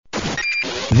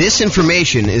This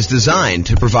information is designed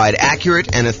to provide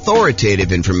accurate and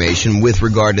authoritative information with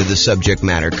regard to the subject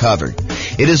matter covered.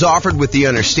 It is offered with the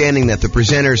understanding that the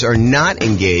presenters are not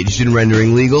engaged in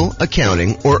rendering legal,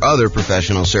 accounting, or other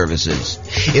professional services.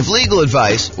 If legal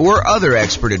advice or other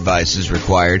expert advice is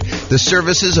required, the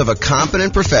services of a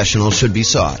competent professional should be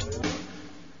sought.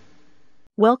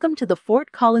 Welcome to the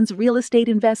Fort Collins Real Estate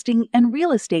Investing and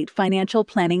Real Estate Financial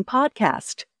Planning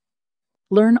Podcast.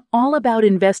 Learn all about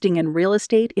investing in real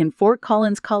estate in Fort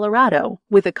Collins, Colorado,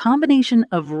 with a combination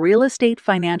of real estate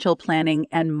financial planning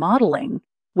and modeling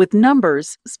with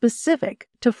numbers specific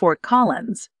to Fort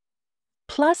Collins,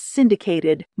 plus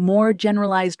syndicated, more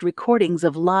generalized recordings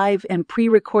of live and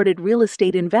pre-recorded real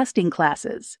estate investing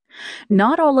classes,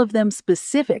 not all of them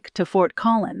specific to Fort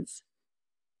Collins.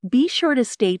 Be sure to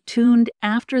stay tuned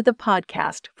after the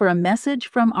podcast for a message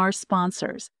from our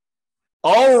sponsors.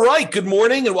 All right. Good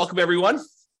morning and welcome, everyone.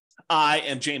 I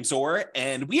am James Orr,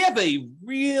 and we have a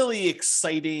really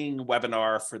exciting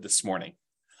webinar for this morning.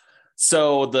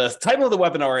 So the title of the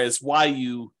webinar is why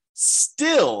you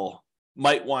still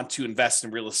might want to invest in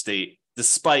real estate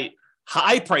despite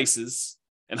high prices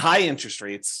and high interest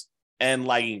rates and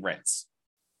lagging rents.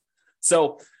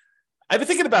 So I've been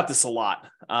thinking about this a lot.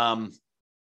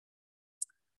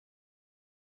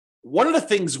 One of the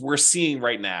things we're seeing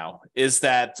right now is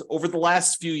that over the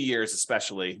last few years,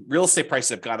 especially, real estate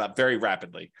prices have gone up very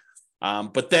rapidly.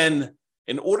 But then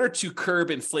in order to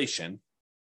curb inflation,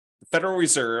 the Federal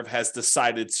Reserve has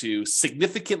decided to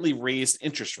significantly raise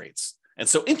interest rates. And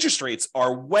so interest rates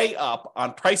are way up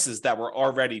on prices that were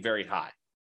already very high.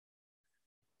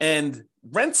 And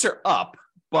rents are up,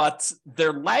 but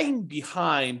they're lagging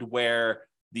behind where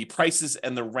the prices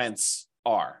and the rents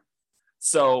are.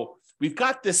 So we've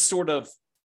got this sort of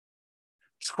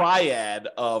triad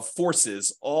of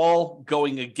forces all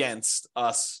going against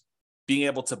us being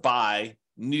able to buy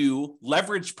new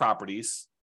leveraged properties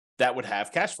that would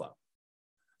have cash flow.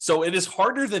 So it is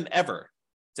harder than ever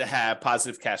to have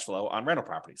positive cash flow on rental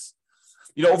properties.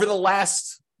 You know, over the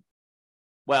last,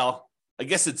 well, I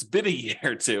guess it's been a year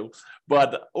or two,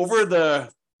 but over the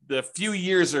few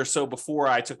years or so before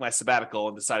I took my sabbatical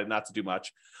and decided not to do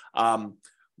much,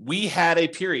 we had a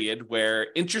period where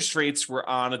interest rates were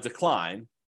on a decline,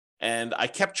 and I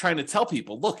kept trying to tell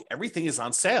people, look, everything is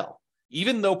on sale.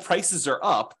 Even though prices are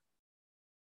up,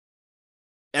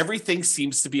 everything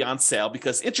seems to be on sale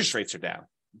because interest rates are down.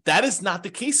 That is not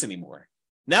the case anymore.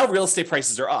 Now real estate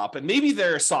prices are up, and maybe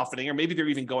they're softening, or maybe they're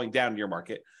even going down in your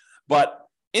market, but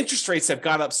interest rates have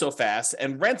gone up so fast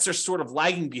and rents are sort of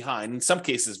lagging behind. In some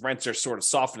cases, rents are sort of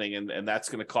softening, and that's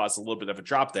going to cause a little bit of a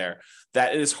drop there,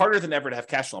 that it is harder than ever to have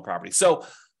cash flow on property. So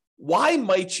why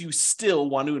might you still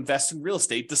want to invest in real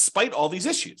estate despite all these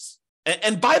issues?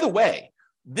 And by the way,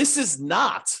 this is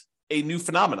not a new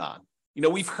phenomenon. You know,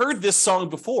 we've heard this song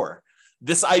before,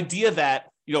 this idea that,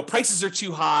 you know, prices are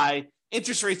too high,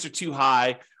 interest rates are too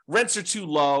high, rents are too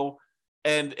low,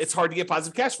 and it's hard to get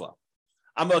positive cash flow.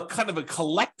 I'm a kind of a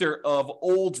collector of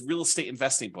old real estate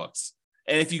investing books.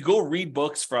 And if you go read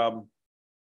books from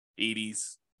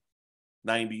 80s,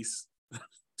 90s,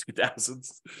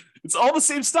 2000s, it's all the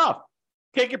same stuff.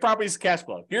 Can't get properties to cash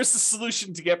flow. Here's the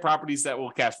solution to get properties that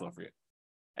will cash flow for you.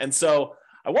 And so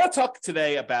I want to talk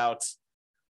today about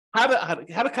how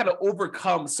to kind of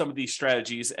overcome some of these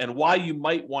strategies and why you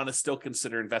might want to still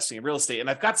consider investing in real estate. And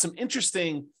I've got some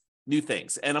interesting new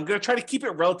things. And I'm going to try to keep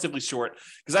it relatively short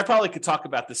because I probably could talk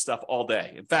about this stuff all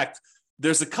day. In fact,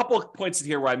 there's a couple of points in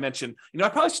here where I mentioned, you know, I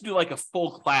probably should do like a full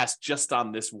class just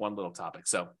on this one little topic.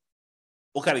 So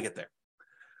we'll kind of get there.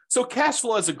 So cash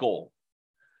flow as a goal.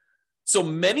 So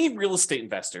many real estate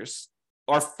investors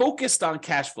are focused on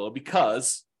cash flow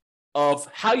because of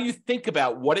how you think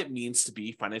about what it means to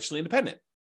be financially independent.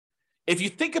 If you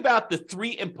think about the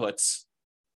three inputs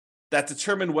that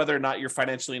determine whether or not you're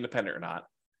financially independent or not,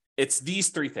 it's these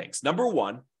three things. Number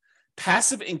one,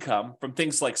 passive income from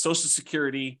things like Social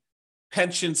Security,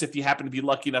 pensions, if you happen to be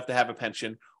lucky enough to have a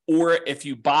pension, or if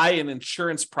you buy an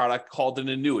insurance product called an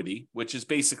annuity, which is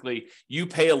basically you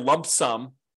pay a lump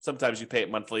sum. Sometimes you pay it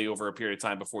monthly over a period of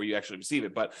time before you actually receive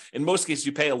it. But in most cases,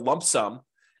 you pay a lump sum.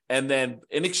 And then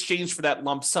in exchange for that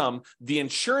lump sum, the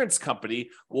insurance company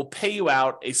will pay you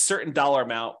out a certain dollar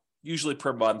amount, usually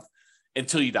per month,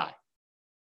 until you die.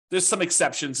 There's some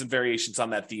exceptions and variations on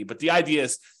that fee, but the idea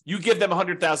is you give them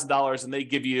 $100,000 and they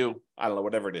give you, I don't know,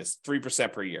 whatever it is,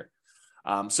 3% per year.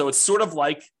 So it's sort of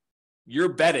like you're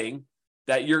betting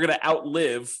that you're going to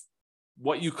outlive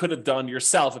what you could have done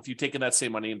yourself if you'd taken that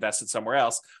same money, invested somewhere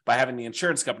else by having the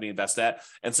insurance company invest that.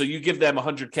 And so you give them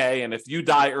 $100K, and if you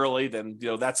die early, then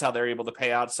that's how they're able to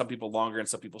pay out. Some people longer and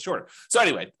some people shorter. So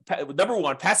anyway, number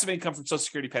one, passive income from Social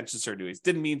Security, pensions, or annuities.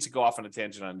 Didn't mean to go off on a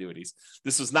tangent on annuities.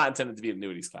 This was not intended to be an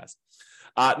annuities class.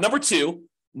 Number two,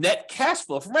 net cash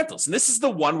flow from rentals. And this is the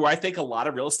one where I think a lot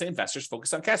of real estate investors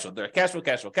focus on cash flow. They're cash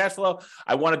flow.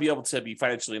 I want to be able to be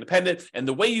financially independent. And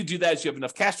the way you do that is you have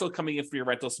enough cash flow coming in for your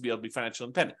rentals to be able to be financially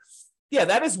independent. Yeah,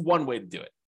 that is one way to do it.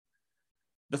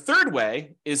 The third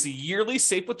way is a yearly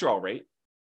safe withdrawal rate,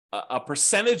 a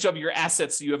percentage of your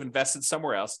assets that you have invested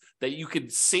somewhere else that you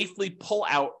could safely pull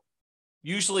out,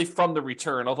 usually from the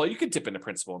return, although you could dip into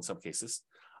principal in some cases,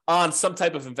 on some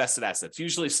type of invested assets,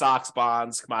 usually stocks,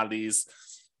 bonds, commodities.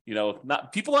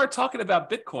 People aren't talking about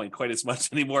Bitcoin quite as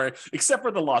much anymore, except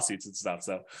for the lawsuits and stuff.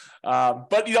 So,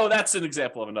 but that's an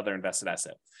example of another invested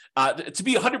asset. To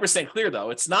be 100% clear, though,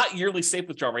 it's not yearly safe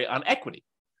withdrawal rate on equity.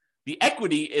 The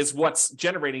equity is what's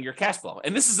generating your cash flow.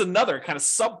 And this is another kind of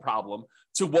sub problem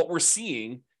to what we're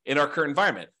seeing in our current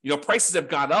environment. Prices have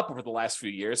gone up over the last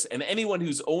few years, and anyone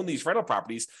who's owned these rental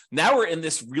properties, now we're in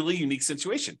this really unique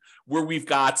situation where we've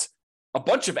got a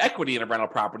bunch of equity in a rental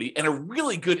property and a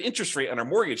really good interest rate on our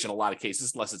mortgage in a lot of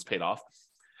cases, unless it's paid off.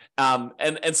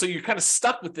 And so you're kind of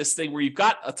stuck with this thing where you've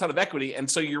got a ton of equity, and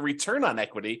so your return on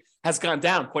equity has gone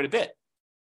down quite a bit.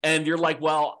 And you're like,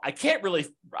 well, I can't really,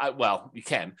 you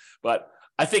can, but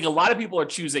I think a lot of people are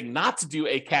choosing not to do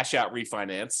a cash out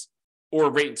refinance or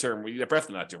rate and term. You're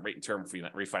definitely not doing rate and term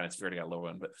refinance if you already got a low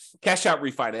one, but cash out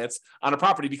refinance on a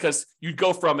property, because you'd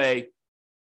go from a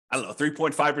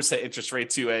 3.5% interest rate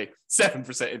to a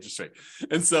 7% interest rate.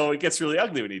 And so it gets really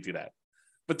ugly when you do that.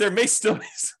 But there may still be,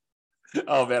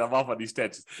 oh man, I'm off on these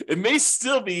tangents. It may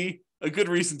still be a good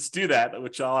reason to do that,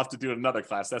 which I'll have to do in another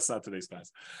class. That's not today's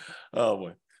class. Oh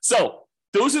boy. So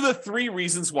those are the three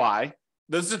reasons why.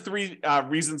 Those are three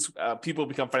reasons people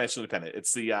become financially independent.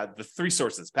 It's the three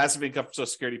sources: passive income from Social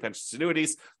Security, pensions,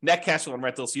 annuities, net cash flow on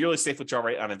rentals, yearly safe withdrawal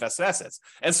rate on invested assets.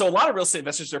 And so a lot of real estate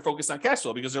investors are focused on cash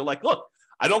flow because they're like, look,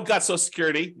 I don't got Social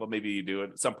Security. Well, maybe you do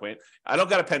it at some point. I don't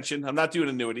got a pension. I'm not doing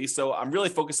annuity. So I'm really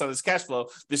focused on this cash flow,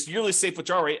 this yearly safe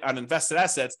withdrawal rate on invested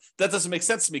assets. That doesn't make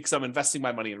sense to me because I'm investing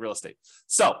my money in real estate.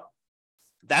 So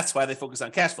that's why they focus on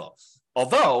cash flow.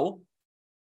 Although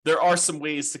there are some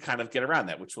ways to kind of get around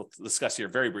that, which we'll discuss here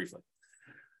very briefly.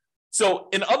 So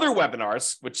in other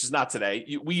webinars, which is not today,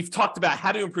 we've talked about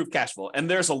how to improve cash flow. And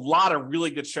there's a lot of really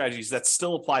good strategies that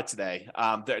still apply today.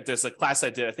 There's a class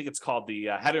I did, I think it's called the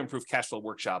How to Improve Cash Flow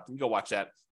Workshop. You can go watch that.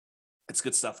 It's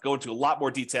good stuff. Go into a lot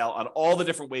more detail on all the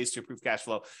different ways to improve cash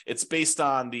flow. It's based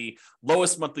on the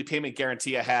lowest monthly payment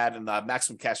guarantee I had and the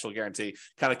maximum cash flow guarantee,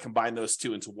 kind of combine those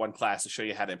two into one class to show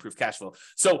you how to improve cash flow.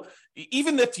 So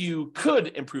even if you could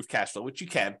improve cash flow, which you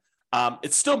can,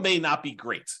 it still may not be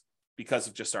great because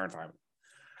of just our environment.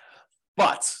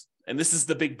 But, and this is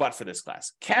the big but for this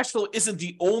class, cash flow isn't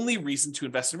the only reason to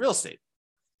invest in real estate.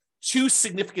 Two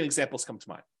significant examples come to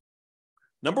mind.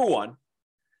 Number one,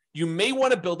 you may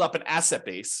want to build up an asset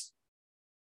base,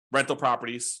 rental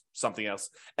properties, something else,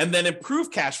 and then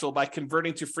improve cash flow by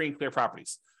converting to free and clear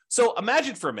properties. So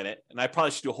imagine for a minute, and I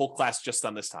probably should do a whole class just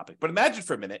on this topic, but imagine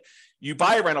for a minute, you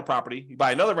buy a rental property, you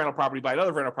buy another rental property, buy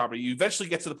another rental property, you eventually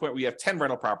get to the point where you have 10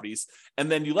 rental properties,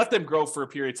 and then you let them grow for a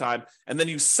period of time, and then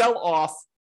you sell off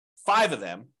 5 of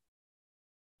them,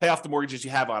 pay off the mortgages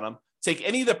you have on them, take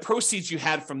any of the proceeds you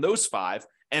had from those 5,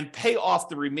 and pay off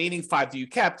the remaining 5 that you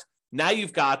kept. Now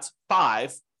you've got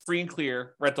 5 free and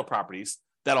clear rental properties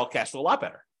that all cash flow a lot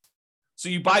better. So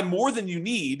you buy more than you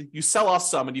need, you sell off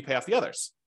some, and you pay off the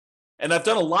others. And I've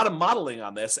done a lot of modeling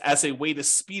on this as a way to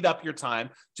speed up your time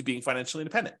to being financially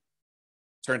independent.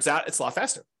 Turns out it's a lot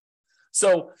faster.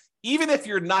 So even if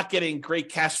you're not getting great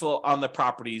cash flow on the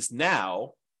properties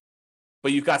now,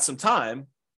 but you've got some time,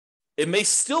 it may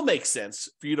still make sense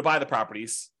for you to buy the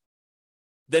properties,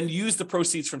 then use the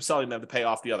proceeds from selling them to pay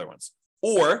off the other ones.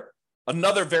 Or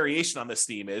another variation on this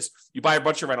theme is you buy a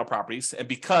bunch of rental properties, and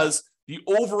because the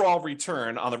overall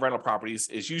return on the rental properties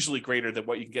is usually greater than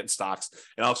what you can get in stocks.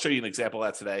 And I'll show you an example of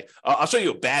that today. I'll show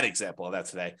you a bad example of that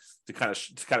today to kind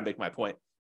of make my point.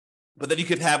 But then you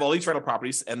could have all these rental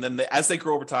properties, and then as they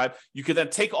grow over time, you could then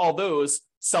take all those,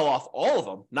 sell off all of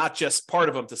them, not just part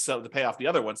of them to pay off the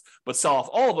other ones, but sell off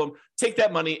all of them, take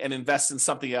that money and invest in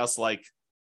something else like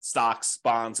stocks,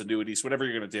 bonds, annuities, whatever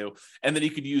you're going to do. And then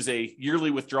you could use a yearly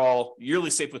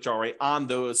safe withdrawal rate on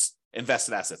those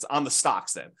invested assets, on the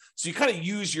stocks then. So you kind of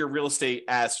use your real estate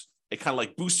as a kind of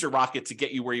like booster rocket to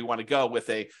get you where you want to go with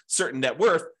a certain net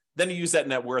worth. Then you use that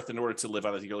net worth in order to live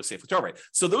on a yearly safe withdrawal rate.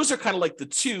 So those are kind of like the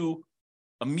two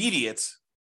immediate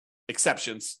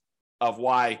exceptions of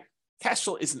why cash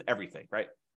flow isn't everything, right?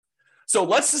 So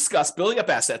let's discuss building up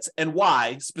assets and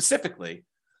why specifically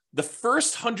the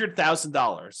first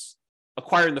 $100,000,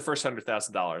 acquiring the first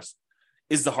 $100,000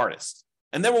 is the hardest.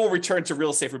 And then we'll return to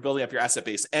real estate for building up your asset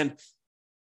base. And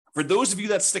for those of you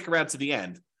that stick around to the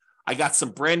end, I got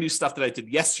some brand new stuff that I did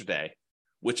yesterday,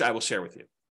 which I will share with you,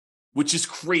 which is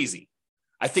crazy.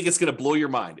 I think it's going to blow your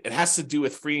mind. It has to do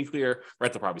with free and clear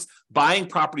rental properties, buying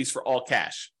properties for all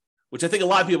cash, which I think a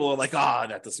lot of people are like,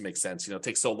 that doesn't make sense. It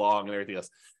takes so long and everything else.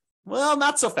 Well,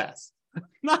 not so fast.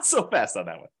 Not so fast on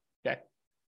that one. Okay.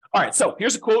 All right. So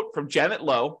here's a quote from Janet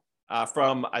Lowe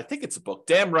from, I think it's a book,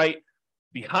 Damn Right,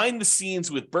 Behind the Scenes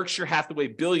with Berkshire Hathaway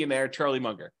billionaire Charlie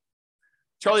Munger.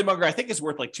 Charlie Munger, I think, is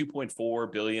worth like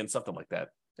 2.4 billion, something like that.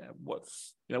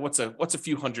 What's a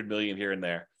few hundred million here and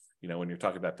there, when you're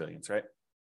talking about billions, right?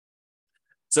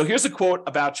 So here's a quote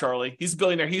about Charlie. He's a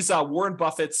billionaire. He's Warren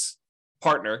Buffett's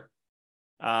partner.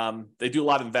 They do a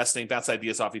lot of investing, bounce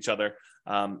ideas off each other.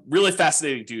 Really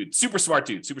fascinating dude, super smart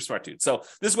dude. So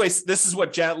this is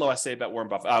what Janet Lowe has to say about Warren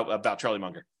Buffett, about Charlie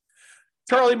Munger.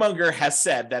 Charlie Munger has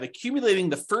said that accumulating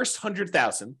the first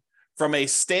 100,000 from a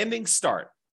standing start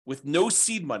with no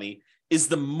seed money is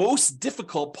the most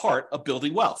difficult part of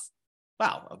building wealth.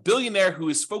 Wow, a billionaire who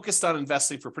is focused on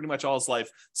investing for pretty much all his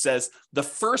life says the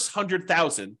first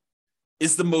 100,000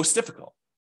 is the most difficult.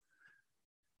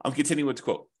 I'm continuing with the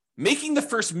quote. Making the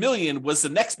first million was the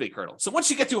next big hurdle. So once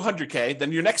you get to 100K,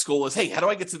 then your next goal is, hey, how do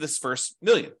I get to this first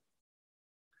million?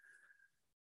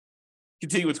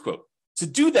 Continue with the quote. To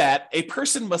do that, a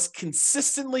person must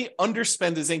consistently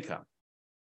underspend his income.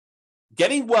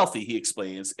 Getting wealthy, he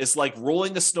explains, is like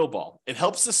rolling a snowball. It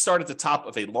helps to start at the top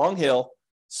of a long hill,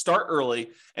 start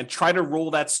early, and try to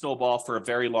roll that snowball for a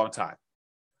very long time.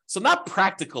 So not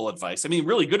practical advice. I mean,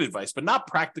 really good advice, but not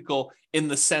practical in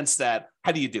the sense that,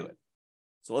 how do you do it?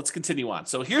 So let's continue on.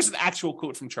 So here's an actual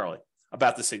quote from Charlie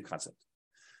about the same concept.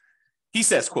 He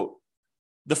says, quote,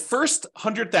 the first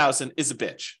 100,000 is a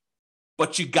bitch,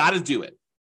 but you got to do it.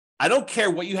 I don't care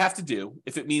what you have to do.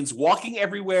 If it means walking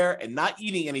everywhere and not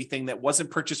eating anything that wasn't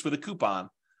purchased with a coupon,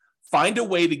 find a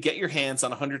way to get your hands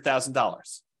on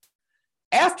 $100,000.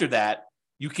 After that,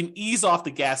 you can ease off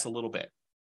the gas a little bit.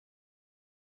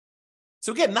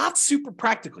 So again, not super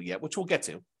practical yet, which we'll get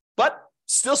to, but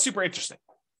still super interesting.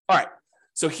 All right.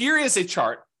 So here is a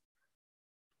chart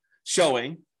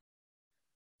showing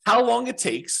how long it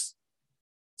takes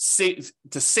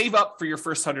to save up for your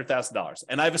first $100,000.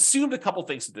 And I've assumed a couple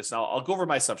things with this. Now I'll go over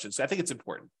my assumptions. I think it's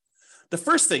important. The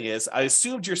first thing is I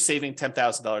assumed you're saving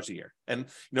 $10,000 a year. And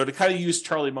to kind of use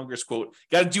Charlie Munger's quote,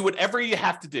 you got to do whatever you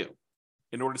have to do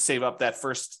in order to save up that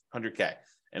first 100K.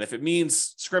 And if it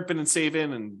means scrimping and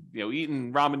saving and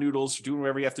eating ramen noodles or doing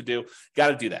whatever you have to do, got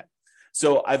to do that.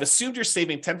 So I've assumed you're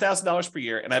saving $10,000 per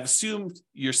year, and I've assumed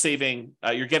you're getting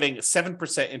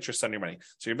 7% interest on your money.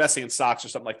 So you're investing in stocks or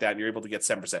something like that, and you're able to get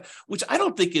 7%, which I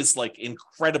don't think is like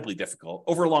incredibly difficult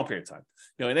over a long period of time.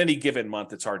 In any given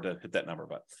month, it's hard to hit that number,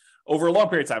 but over a long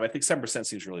period of time, I think 7%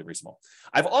 seems really reasonable.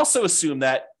 I've also assumed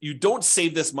that you don't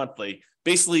save this monthly.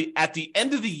 Basically, at the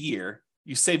end of the year,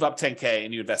 you save up 10K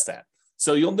and you invest that.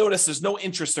 So you'll notice there's no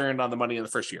interest earned on the money in the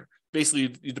first year.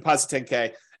 Basically, you deposit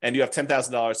 10K and you have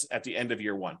 $10,000 at the end of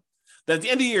year one. Then at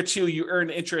the end of year two, you earn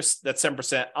interest that's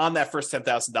 7% on that first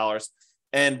 $10,000,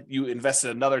 and you invested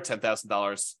another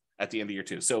 $10,000 at the end of year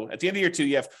two. So at the end of year two,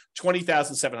 you have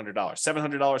 $20,700.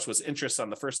 $700 was interest on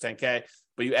the first 10K,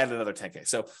 but you added another 10K.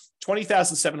 So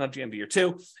 $20,700 at the end of year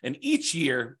two. And each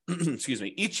year,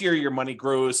 each year your money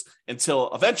grows until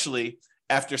eventually,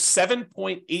 after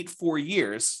 7.84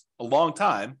 years, a long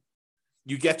time,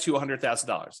 you get to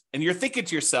 $100,000. And you're thinking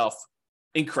to yourself,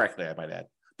 incorrectly, I might add,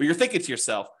 but you're thinking to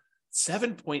yourself,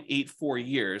 7.84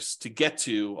 years to get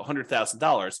to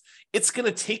 $100,000. It's going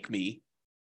to take me,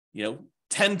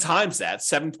 10 times that,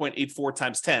 7.84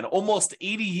 times 10, almost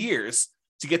 80 years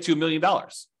to get to $1 million.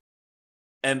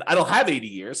 And I don't have 80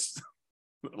 years.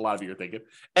 A lot of you are thinking.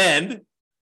 And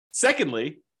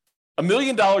secondly, $1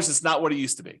 million is not what it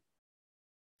used to be.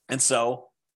 And so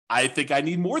I think I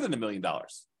need more than $1 million.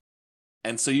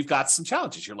 And so you've got some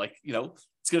challenges. You're like,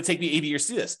 it's going to take me 80 years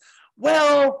to do this.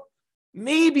 Well,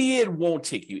 maybe it won't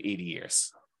take you 80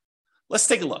 years. Let's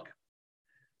take a look.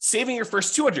 Saving your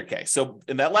first 200K. So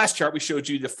in that last chart, we showed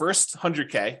you the first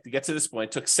 100K to get to this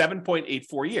point took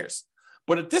 7.84 years.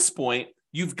 But at this point,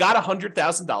 you've got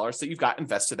 $100,000 that you've got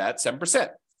invested at 7%.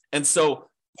 And so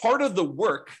part of the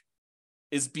work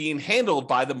is being handled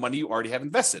by the money you already have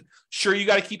invested. Sure, you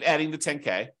got to keep adding the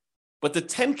 10K, but the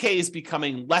 10K is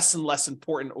becoming less and less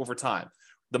important over time.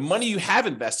 The money you have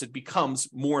invested becomes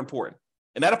more important.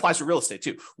 And that applies for real estate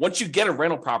too. Once you get a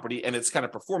rental property and it's kind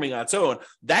of performing on its own,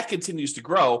 that continues to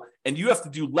grow and you have to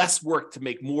do less work to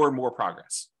make more and more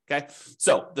progress. Okay.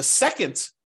 So the second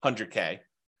 100K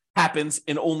happens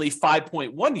in only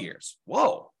 5.1 years.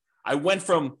 Whoa. I went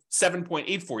from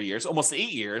 7.84 years, almost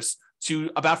 8 years,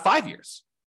 to about 5 years.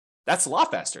 That's a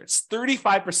lot faster. It's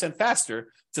 35%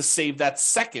 faster to save that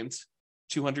second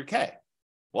 200K.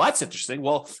 Well, that's interesting.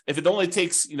 Well, if it only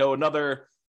takes, another,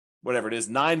 whatever it is,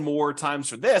 9 more times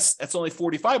for this, that's only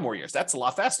 45 more years. That's a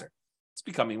lot faster. It's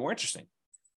becoming more interesting.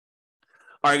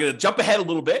 All right, I'm going to jump ahead a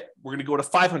little bit. We're going to go to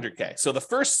 500K. So the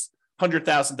first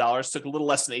 $100,000 took a little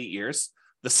less than 8 years.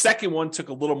 The second one took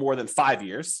a little more than 5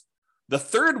 years. The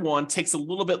third one takes a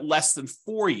little bit less than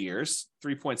 4 years,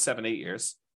 3.78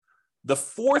 years. The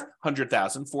fourth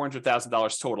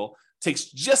 $400,000 total, takes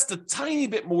just a tiny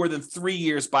bit more than 3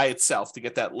 years by itself to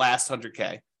get that last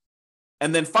 100K.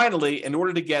 And then finally, in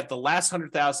order to get the last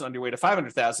 100,000 on your way to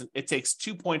 500,000, it takes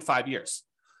 2.5 years.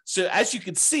 So as you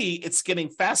can see, it's getting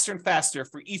faster and faster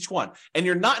for each one. And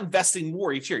you're not investing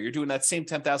more each year. You're doing that same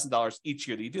 $10,000 each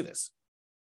year that you do this.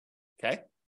 Okay.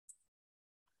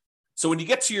 So when you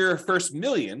get to your first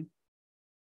million,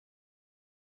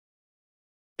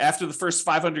 after the first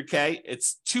 500K,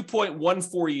 it's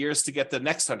 2.14 years to get the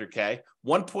next 100K,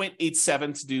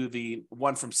 1.87 to do the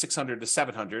one from 600 to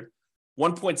 700,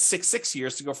 1.66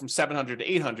 years to go from 700 to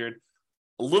 800,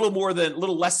 a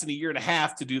little less than a year and a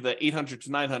half to do the 800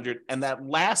 to 900, and that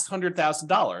last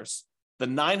 $100,000, the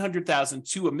 900,000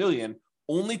 to a million,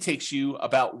 only takes you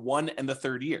about 1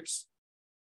 1/3 years,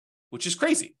 which is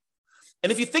crazy.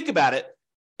 And if you think about it,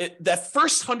 that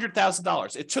first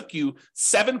 $100,000, it took you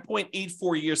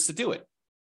 7.84 years to do it.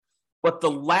 But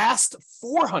the last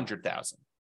 400,000,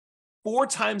 4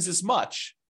 times as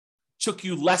much, took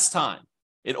you less time.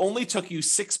 It only took you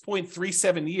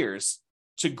 6.37 years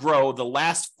to grow the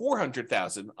last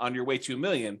 400,000 on your way to a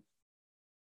million,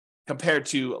 compared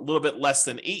to a little bit less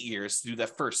than 8 years to do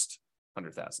that first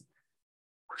 100,000.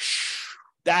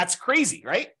 That's crazy,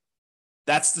 right?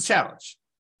 That's the challenge.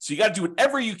 So you got to do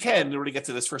whatever you can in order to get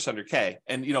to this first 100K.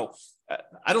 And,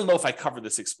 I don't know if I covered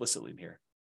this explicitly in here.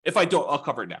 If I don't, I'll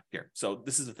cover it now here. So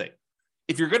this is the thing.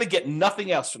 If you're going to get nothing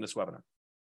else from this webinar,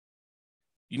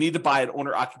 you need to buy an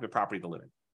owner-occupant property to live in.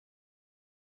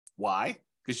 Why?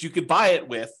 Because you could buy it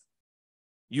with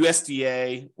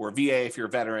USDA or VA if you're a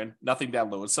veteran, nothing down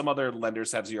loan. Some other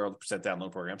lenders have 0% down loan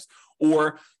programs,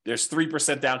 or there's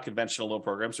 3% down conventional loan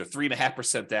programs or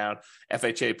 3.5% down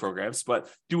FHA programs. But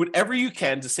do whatever you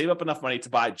can to save up enough money to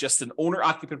buy just an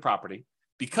owner-occupant property,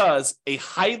 because a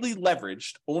highly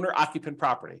leveraged owner-occupant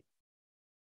property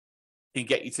can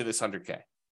get you to this 100K.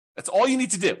 That's all you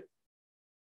need to do.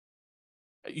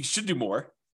 You should do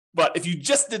more, but if you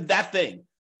just did that thing,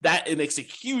 it makes a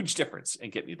huge difference in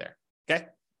getting you there. Okay.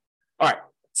 All right.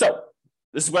 So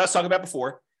this is what I was talking about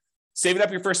before. Saving up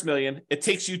your first million. It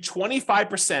takes you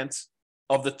 25%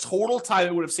 of the total time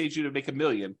it would have saved you to make a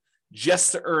million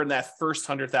just to earn that first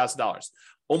 $100,000.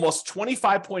 Almost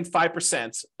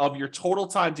 25.5% of your total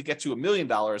time to get to $1 million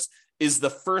is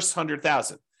the first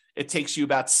 100,000. It takes you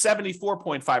about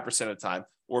 74.5% of the time,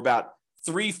 or about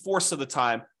 3/4 of the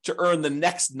time, to earn the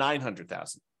next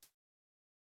 900,000.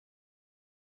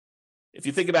 If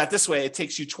you think about it this way, it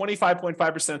takes you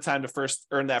 25.5% of time to first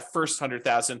earn that first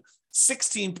 100,000,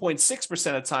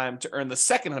 16.6% of time to earn the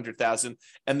second 100,000,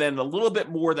 and then a little bit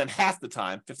more than half the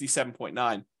time,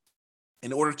 57.9,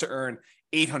 in order to earn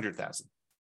 800,000.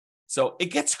 So it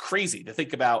gets crazy to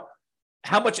think about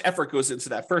how much effort goes into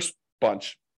that first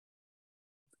bunch,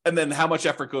 and then how much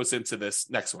effort goes into this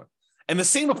next one. And the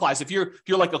same applies if you're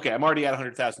like, okay, I'm already at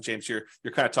 100,000, James. You're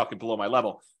kind of talking below my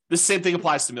level. This same thing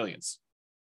applies to millions.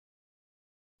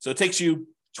 So it takes you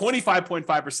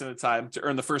 25.5% of the time to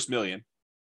earn the first million,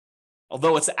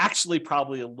 although it's actually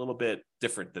probably a little bit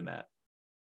different than that.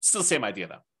 Still the same idea,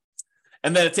 though.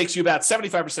 And then it takes you about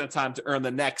 75% of the time to earn the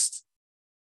next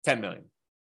 10 million.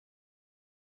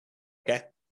 Okay?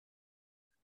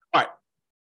 All right.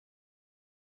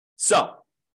 So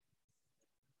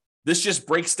this just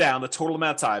breaks down the total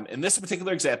amount of time. In this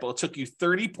particular example, it took you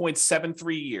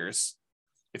 30.73 years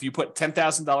if you put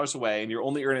 $10,000 away and you're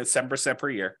only earning 7% per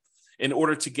year in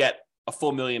order to get a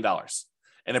full $1 million.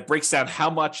 And it breaks down how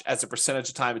much as a percentage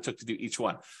of time it took to do each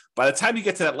one. By the time you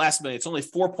get to that last million, it's only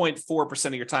 4.4%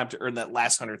 of your time to earn that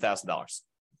last $100,000.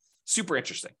 Super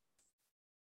interesting.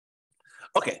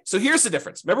 Okay, so here's the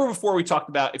difference. Remember before we talked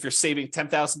about if you're saving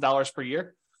 $10,000 per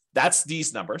year? That's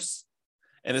these numbers.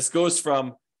 And this goes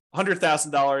from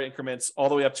 $100,000 increments all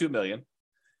the way up to $1 million.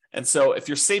 And so if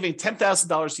you're saving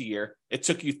 $10,000 a year, it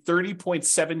took you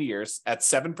 30.7 years at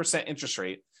 7% interest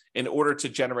rate in order to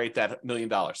generate that $1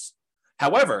 million.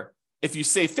 However, if you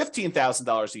save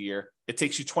 $15,000 a year, it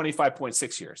takes you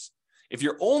 25.6 years. If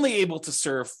you're only able to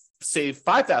save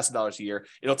 $5,000 a year,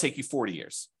 it'll take you 40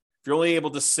 years. If you're only able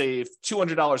to save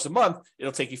 $200 a month,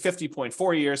 it'll take you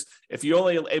 50.4 years. If you're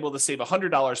only able to save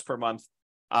 $100 per month,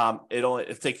 it'll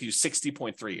take you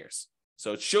 60.3 years.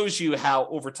 So it shows you how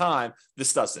over time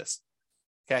this does this.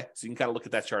 Okay, so you can kind of look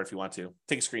at that chart if you want to.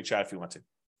 Take a screenshot if you want to.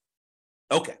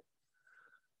 Okay.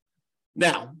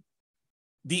 Now,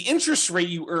 the interest rate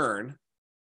you earn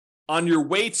on your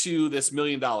way to this $1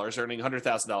 million, earning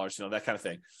 $100,000, that kind of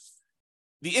thing,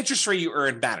 the interest rate you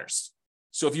earn matters.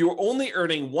 So if you were only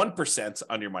earning 1%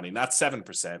 on your money, not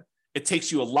 7%, it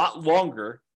takes you a lot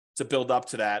longer to build up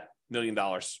to that $1 million,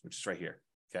 which is right here.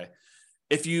 Okay.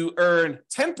 If you earn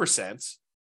 10%,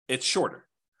 it's shorter,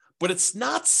 but it's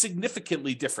not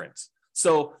significantly different.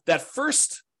 So that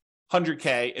first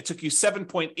 100K, it took you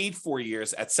 7.84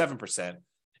 years at 7%.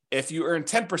 If you earn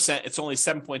 10%, it's only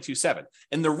 7.27.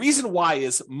 And the reason why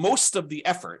is most of the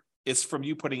effort is from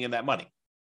you putting in that money.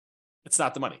 It's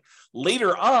not the money.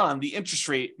 Later on, the interest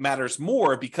rate matters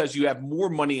more because you have more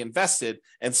money invested.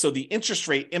 And so the interest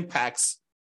rate impacts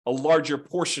a larger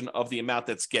portion of the amount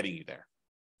that's getting you there.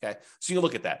 Okay. So you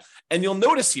look at that. And you'll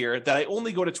notice here that I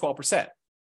only go to 12%.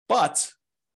 But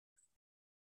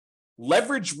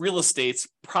leveraged real estate's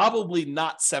probably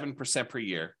not 7% per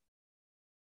year.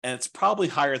 And it's probably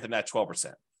higher than that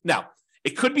 12%. Now,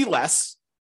 it could be less,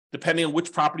 depending on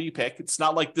which property you pick. It's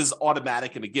not like this is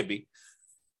automatic and a give me.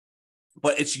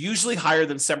 But it's usually higher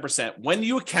than 7% when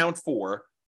you account for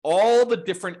all the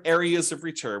different areas of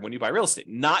return when you buy real estate,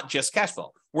 not just cash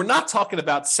flow. We're not talking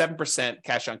about 7%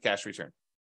 cash on cash return.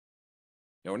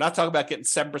 We're not talking about getting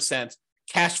 7%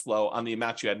 cash flow on the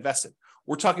amount you had invested.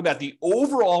 We're talking about the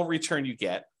overall return you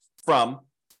get from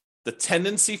the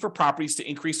tendency for properties to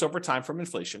increase over time from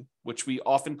inflation, which we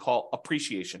often call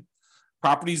appreciation.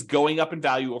 Properties going up in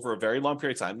value over a very long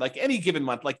period of time, like any given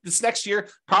month, like this next year,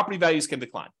 property values can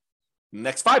decline. In the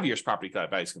next 5 years, property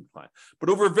values can decline. But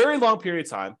over a very long period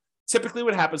of time, typically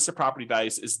what happens to property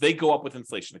values is they go up with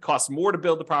inflation. It costs more to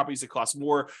build the properties. It costs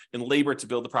more in labor to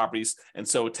build the properties. And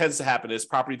so what tends to happen is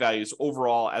property values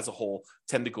overall as a whole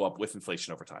tend to go up with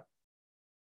inflation over time.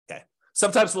 Okay.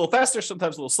 Sometimes a little faster,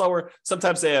 sometimes a little slower.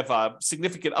 Sometimes they have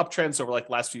significant uptrends over like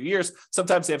the last few years.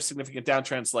 Sometimes they have significant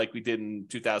downtrends like we did in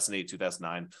 2008,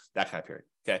 2009, that kind of period.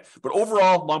 Okay. But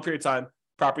overall, long period of time,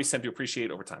 properties tend to appreciate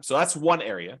over time. So that's one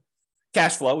area.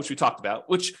 Cash flow, which we talked about,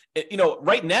 which,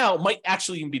 right now might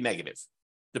actually even be negative.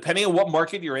 Depending on what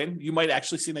market you're in, you might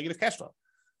actually see negative cash flow.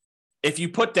 If you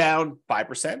put down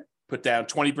 5%, put down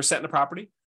 20% in the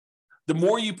property, the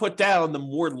more you put down, the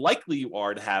more likely you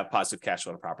are to have positive cash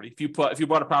flow on a property. If you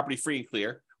bought a property free and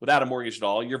clear without a mortgage at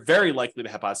all, you're very likely to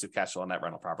have positive cash flow on that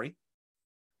rental property.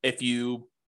 If you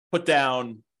put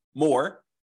down more,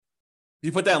 if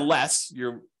you put down less,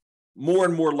 you're more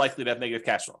and more likely to have negative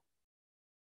cash flow.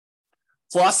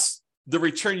 Plus the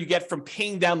return you get from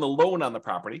paying down the loan on the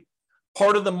property.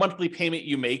 Part of the monthly payment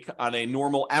you make on a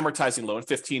normal amortizing loan,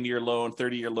 15-year loan,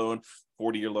 30-year loan,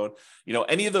 40-year loan,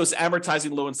 any of those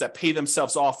amortizing loans that pay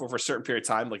themselves off over a certain period of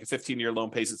time, like a 15-year loan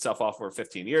pays itself off over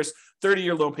 15 years,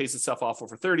 30-year loan pays itself off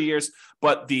over 30 years.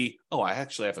 But I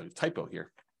actually have a typo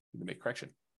here. Let me make a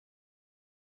correction.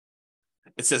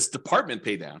 It says department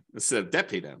pay down instead of debt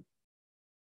pay down.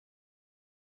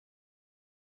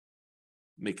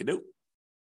 Make a note.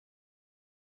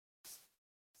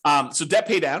 So debt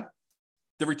pay down,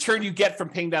 the return you get from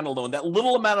paying down a loan, that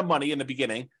little amount of money in the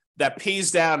beginning that pays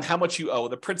down how much you owe,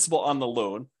 the principal on the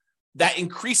loan, that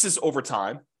increases over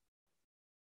time.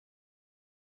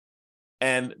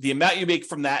 And the amount you make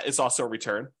from that is also a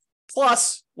return.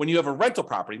 Plus, when you have a rental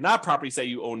property, not properties that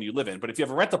you own, you live in, but if you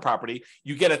have a rental property,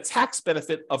 you get a tax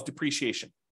benefit of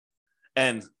depreciation.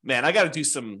 And man, I got to do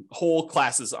some whole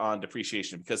classes on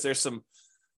depreciation because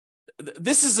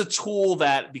this is a tool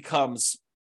that becomes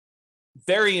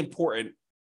very important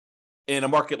in a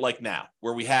market like now,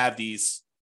 where we have these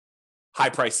high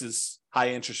prices,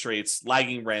 high interest rates,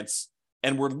 lagging rents,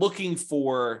 and we're looking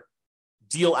for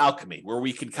deal alchemy, where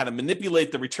we can kind of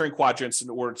manipulate the return quadrants in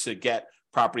order to get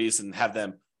properties and have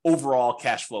them overall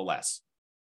cash flow less.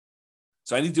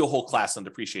 So I need to do a whole class on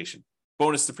depreciation,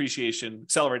 bonus depreciation,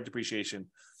 accelerated depreciation,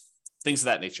 things of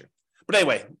that nature. But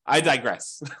anyway, I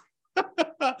digress.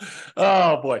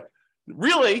 Oh boy.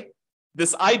 Really,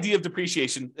 this idea of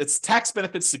depreciation, it's tax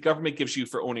benefits the government gives you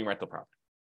for owning rental property.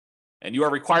 And you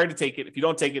are required to take it. If you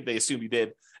don't take it, they assume you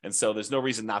did. And so there's no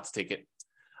reason not to take it.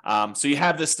 So you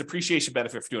have this depreciation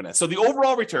benefit for doing that. So the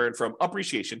overall return from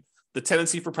appreciation, the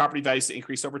tendency for property values to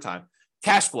increase over time,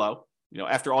 cash flow,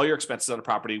 after all your expenses on a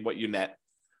property, what you net,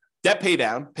 debt pay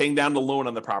down, paying down the loan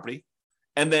on the property,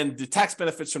 and then the tax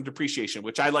benefits from depreciation,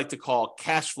 which I like to call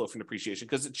cash flow from depreciation,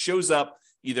 because it shows up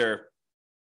either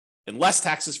in less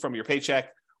taxes from your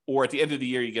paycheck, or at the end of the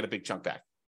year, you get a big chunk back.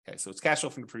 Okay, so it's cash flow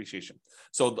from depreciation.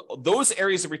 So those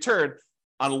areas of return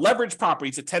on leveraged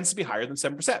properties, it tends to be higher than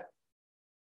 7%.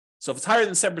 So if it's higher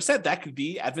than 7%, that could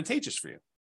be advantageous for you.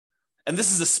 And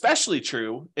this is especially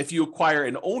true if you acquire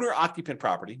an owner-occupant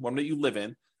property, one that you live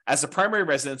in, as a primary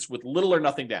residence with little or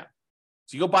nothing down.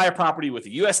 So you go buy a property with a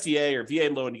USDA or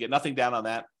VA loan, you get nothing down on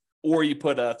that, or you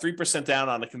put a 3% down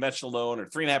on a conventional loan, or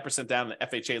 3.5% down on an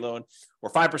FHA loan,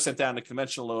 or 5% down on a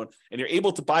conventional loan, and you're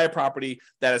able to buy a property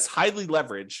that is highly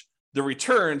leveraged. The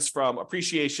returns from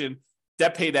appreciation,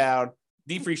 debt pay down,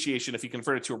 depreciation, if you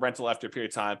convert it to a rental after a period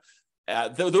of time,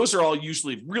 those are all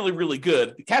usually really, really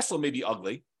good. The cash flow may be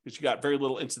ugly because you got very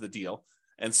little into the deal.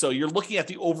 And so you're looking at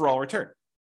the overall return.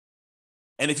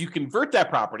 And if you convert that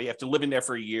property after living there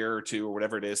for a year or two or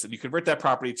whatever it is, and you convert that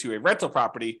property to a rental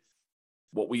property,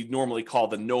 what we normally call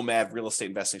the nomad real estate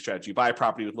investing strategy. You buy a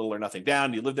property with little or nothing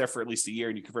down, you live there for at least a year,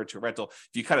 and you convert to a rental. If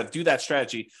you kind of do that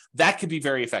strategy, that could be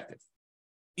very effective.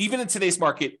 Even in today's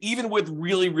market, even with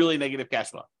really, really negative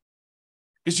cash flow.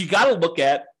 Because you got to look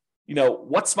at,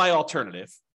 what's my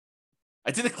alternative?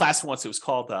 I did a class once, it was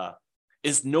called,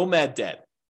 Is Nomad Dead?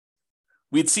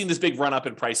 We had seen this big run up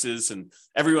in prices, and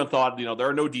everyone thought, there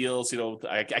are no deals.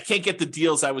 I can't get the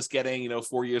deals I was getting,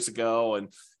 4 years ago, and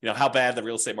how bad the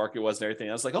real estate market was and everything.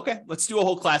 I was like, okay, let's do a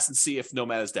whole class and see if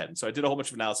Nomad is dead. And so I did a whole bunch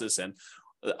of analysis, and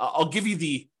I'll give you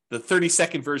the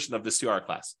 30-second version of this 2-hour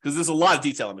class, because there's a lot of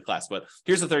detail in the class, but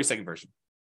here's the 30-second version.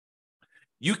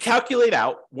 You calculate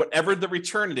out whatever the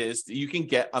return it is that you can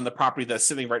get on the property that's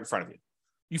sitting right in front of you.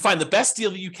 You find the best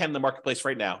deal that you can in the marketplace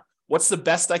right now. What's the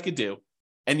best I could do?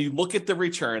 And you look at the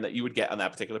return that you would get on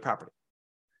that particular property.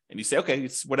 And you say, okay,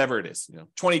 it's whatever it is,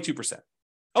 22%.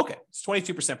 Okay, it's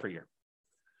 22% per year.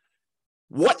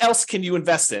 What else can you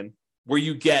invest in where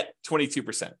you get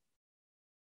 22%?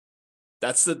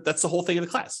 That's the whole thing of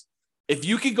the class. If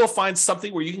you can go find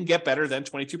something where you can get better than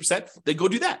 22%, then go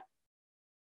do that.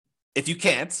 If you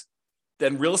can't,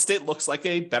 then real estate looks like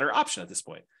a better option at this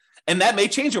point. And that may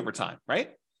change over time,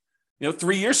 right?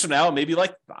 3 years from now, maybe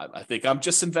like, I think I'm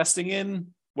just investing in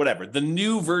whatever, the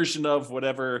new version of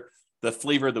whatever the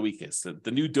flavor of the week is, the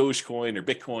new Dogecoin or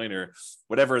Bitcoin or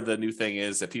whatever the new thing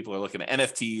is that people are looking at,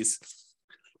 NFTs.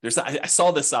 I saw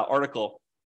this article.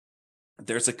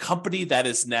 There's a company that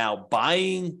is now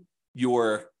buying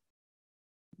your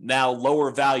now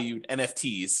lower valued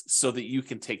NFTs so that you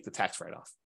can take the tax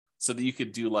write-off, so that you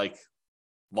could do like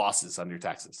losses on your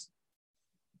taxes,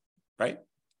 right?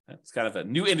 It's kind of a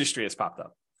new industry that's popped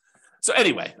up. So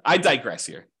anyway, I digress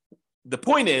here. The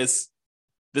point is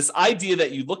this idea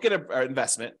that you look at an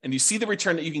investment and you see the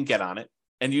return that you can get on it,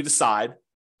 and you decide,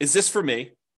 is this for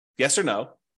me? Yes or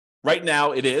no? Right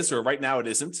now it is, or right now it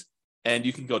isn't. And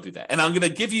you can go do that. And I'm going to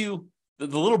give you the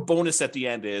little bonus at the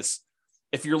end is,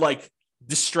 if you're like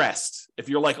distressed, if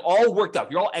you're like all worked up,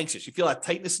 you're all anxious, you feel that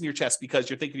tightness in your chest because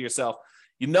you're thinking to yourself,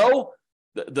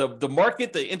 the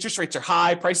market, the interest rates are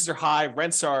high, prices are high,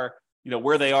 rents are,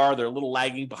 where they are, they're a little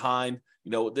lagging behind.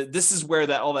 This is where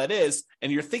all that is.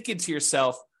 And you're thinking to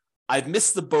yourself, I've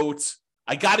missed the boat.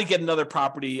 I got to get another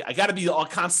property. I got to be all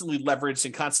constantly leveraged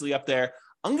and constantly up there.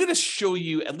 I'm going to show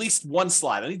you at least one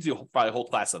slide. I need to do probably a whole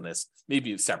class on this,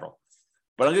 maybe several,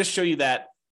 but I'm going to show you that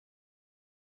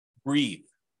breathe,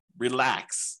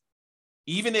 relax.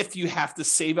 Even if you have to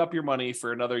save up your money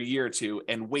for another year or two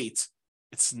and wait,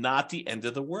 it's not the end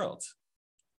of the world.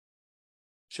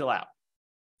 Chill out.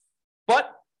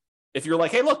 But if you're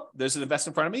like, hey, look, there's an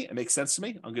investment in front of me, it makes sense to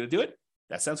me, I'm going to do it,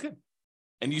 that sounds good.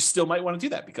 And you still might want to do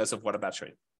that because of what I'm about to show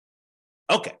you.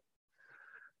 Okay.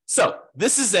 So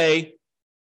this is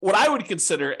what I would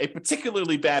consider a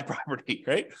particularly bad property,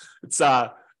 right? It's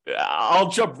I'll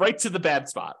jump right to the bad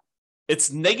spot.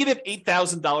 It's negative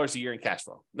 $8,000 a year in cash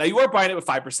flow. Now you are buying it with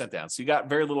 5% down, so you got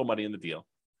very little money in the deal,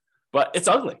 but it's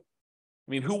ugly.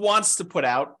 I mean, who wants to put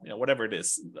out, whatever it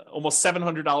is, almost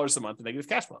 $700 a month in negative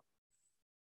cash flow?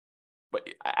 But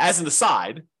as an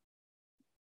aside,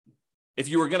 if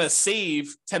you were going to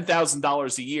save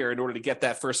 $10,000 a year in order to get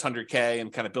that first 100K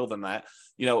and kind of build on that,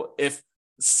 if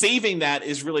saving that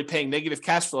is really paying negative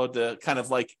cash flow to kind of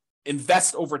like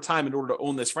invest over time in order to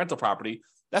own this rental property,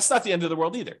 that's not the end of the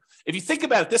world either. If you think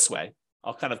about it this way,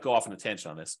 I'll kind of go off on a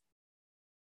tangent on this.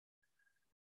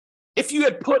 If you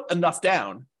had put enough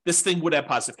down, this thing would have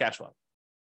positive cash flow.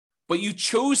 But you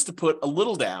chose to put a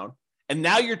little down, and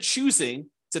now you're choosing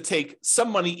to take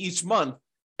some money each month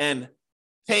and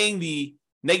paying the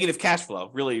negative cash flow.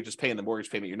 Really, you're just paying the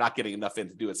mortgage payment. You're not getting enough in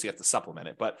to do it, so you have to supplement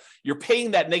it. But you're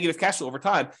paying that negative cash flow over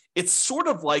time. It's sort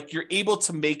of like you're able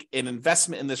to make an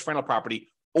investment in this rental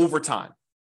property over time.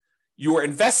 You are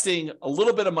investing a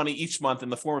little bit of money each month in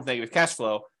the form of negative cash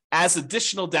flow as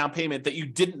additional down payment that you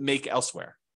didn't make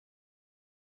elsewhere.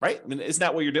 Right? I mean, isn't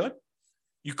that what you're doing?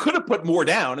 You could have put more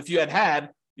down if you had,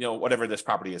 whatever this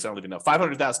property is. I don't even know,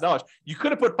 $500,000. You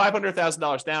could have put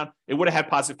 $500,000 down. It would have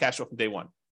had positive cash flow from day one.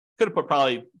 Could have put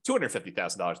probably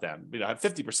 $250,000 down, had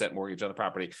 50% mortgage on the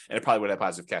property, and it probably would have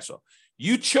positive cash flow.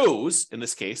 You chose, in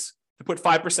this case, to put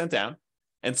 5% down,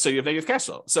 and so you have negative cash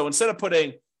flow. So instead of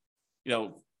putting,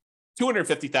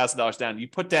 $250,000 down, you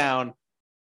put down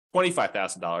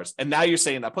 $25,000, and now you're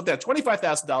saying, I put down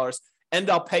 $25,000, and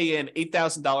I'll pay in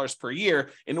 $8,000 per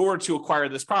year in order to acquire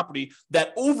this property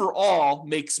that overall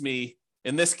makes me,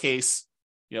 in this case,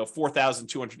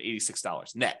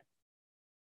 $4,286 net.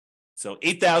 So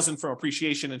 $8,000 from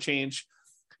appreciation and change,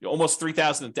 almost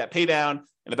 $3,000 in debt pay down,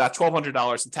 and about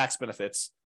 $1,200 in tax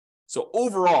benefits. So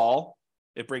overall,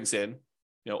 it brings in,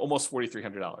 almost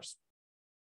 $4,300.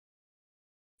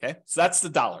 Okay, so that's the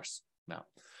dollars now.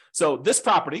 So this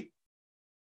property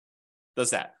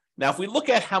does that. Now, if we look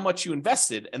at how much you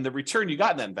invested and the return you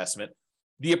got in that investment,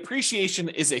 the appreciation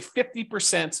is a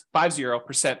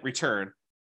 50% return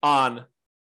on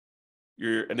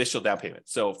your initial down payment.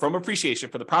 So from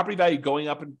appreciation, for the property value going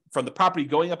up,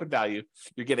 in value,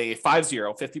 you're getting a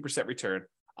 50% return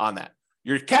on that.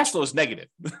 Your cash flow is negative,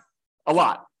 a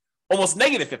lot, almost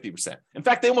negative 50%. In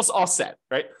fact, they almost offset,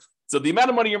 right? So the amount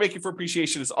of money you're making for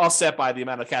appreciation is offset by the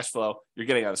amount of cash flow you're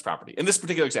getting on this property. In this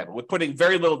particular example, with putting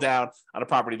very little down on a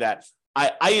property that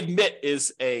I admit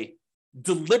is a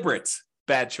deliberate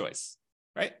bad choice,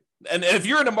 right? And if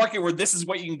you're in a market where this is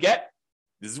what you can get,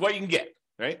 this is what you can get,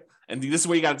 right? And this is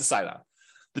what you got to decide on.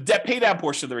 The debt pay down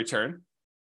portion of the return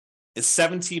is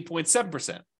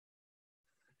 17.7%.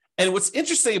 And what's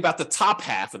interesting about the top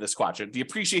half of this quadrant, the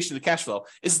appreciation of the cash flow,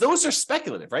 is those are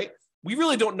speculative, right? We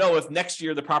really don't know if next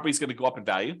year the property is going to go up in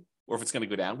value or if it's going to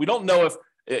go down. We don't know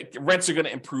if rents are going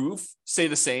to improve, stay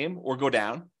the same, or go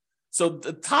down. So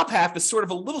the top half is sort of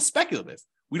a little speculative.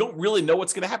 We don't really know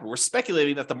what's going to happen. We're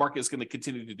speculating that the market is going to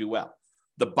continue to do well.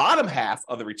 The bottom half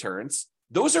of the returns,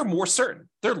 those are more certain.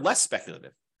 They're less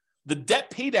speculative. The debt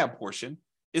pay down portion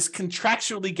is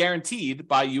contractually guaranteed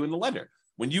by you and the lender.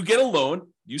 When you get a loan,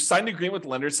 you sign an agreement with the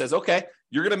lender that says, okay,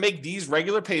 you're going to make these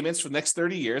regular payments for the next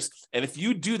 30 years. And if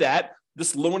you do that,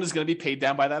 this loan is going to be paid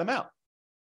down by that amount.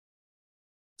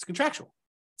 It's contractual.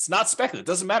 It's not speculative.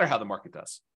 It doesn't matter how the market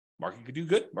does. Market could do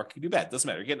good, market could do bad. It doesn't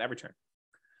matter. You're getting that return.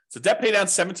 So debt pay down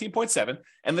 17.7,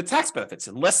 and the tax benefits,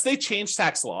 unless they change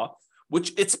tax law,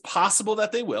 which it's possible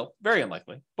that they will, very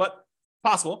unlikely, but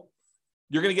possible,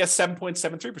 you're going to get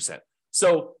 7.73%.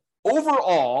 So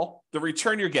overall, the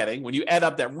return you're getting when you add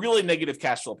up that really negative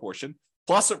cash flow portion,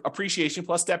 plus appreciation,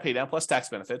 plus debt pay down, plus tax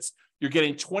benefits, you're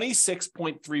getting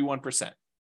 26.31%.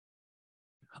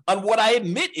 On what I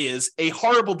admit is a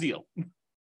horrible deal.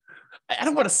 I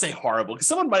don't want to say horrible because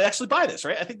someone might actually buy this,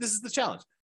 right? I think this is the challenge.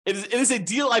 It is a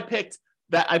deal I picked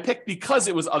because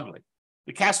it was ugly.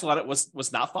 The cash flow on it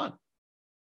was not fun.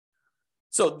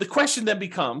 So the question then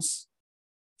becomes,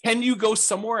 can you go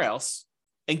somewhere else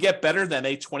and get better than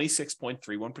a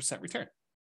 26.31% return?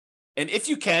 And if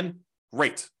you can,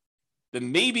 great.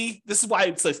 Then maybe this is why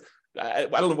it says, I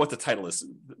don't know what the title is,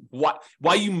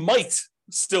 why you might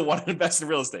still want to invest in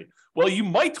real estate. Well, you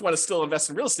might want to still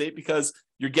invest in real estate because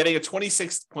you're getting a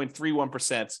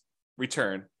 26.31%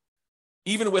 return,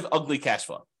 even with ugly cash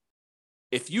flow.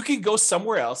 If you can go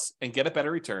somewhere else and get a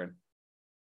better return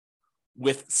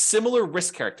with similar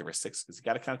risk characteristics, because you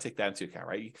got to kind of take that into account,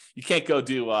 right? You can't go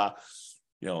do, I'm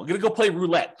going to go play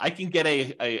roulette. I can get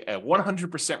a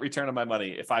 100% return on my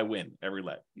money if I win at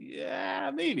roulette.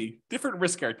 Yeah, maybe. Different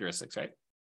risk characteristics, right?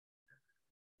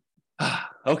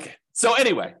 Okay. So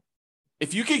anyway,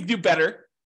 if you can do better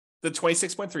than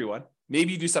 26.31,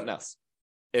 maybe you do something else.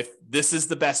 If this is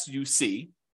the best you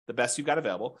see, the best you've got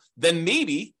available, then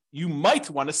maybe you might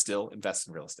want to still invest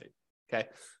in real estate. Okay.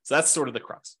 So that's sort of the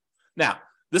crux. Now,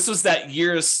 this was that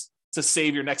years to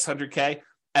save your next 100K.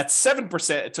 At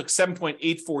 7%, it took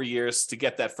 7.84 years to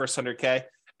get that first 100K.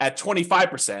 At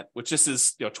 25%, which this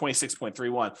is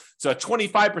 26.31. So at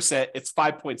 25%, it's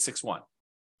 5.61.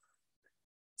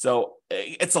 So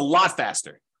it's a lot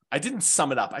faster. I didn't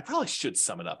sum it up. I probably should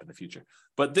sum it up in the future.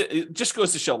 But it just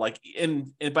goes to show, like,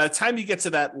 by the time you get to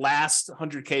that last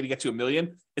 100K to get to $1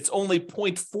 million, it's only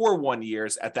 0.41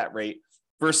 years at that rate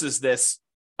versus this,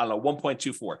 I don't know,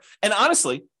 1.24. And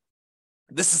honestly,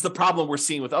 this is the problem we're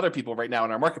seeing with other people right now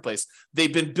in our marketplace.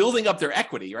 They've been building up their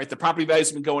equity, right? The property values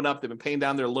have been going up. They've been paying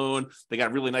down their loan. They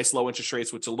got really nice low interest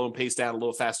rates, which the loan pays down a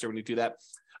little faster when you do that.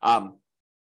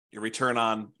 Your return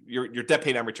on your debt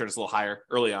pay down return is a little higher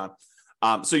early on.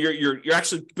 So you're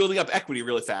actually building up equity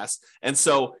really fast. And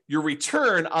so your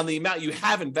return on the amount you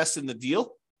have invested in the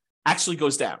deal actually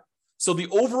goes down. So the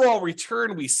overall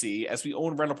return we see as we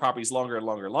own rental properties longer and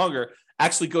longer and longer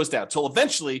actually goes down till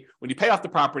eventually when you pay off the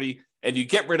property and you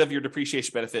get rid of your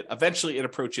depreciation benefit, eventually it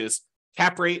approaches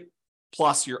cap rate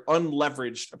plus your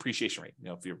unleveraged appreciation rate.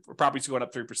 If your property's going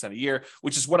up 3% a year,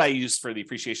 which is what I use for the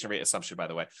appreciation rate assumption, by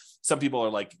the way. Some people are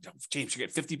like, James, you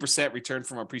get 50% return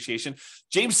from appreciation.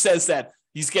 James says that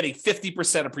he's getting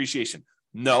 50% appreciation.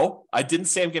 No, I didn't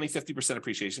say I'm getting 50%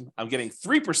 appreciation. I'm getting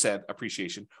 3%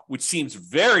 appreciation, which seems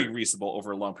very reasonable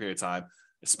over a long period of time,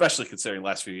 especially considering the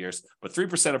last few years. But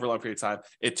 3% over a long period of time,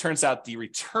 it turns out the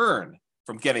return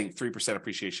from getting 3%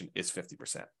 appreciation is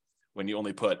 50% when you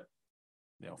only put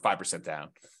 5% down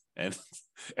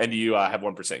and you have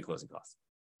 1% in closing costs.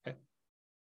 Okay.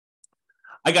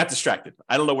 I got distracted.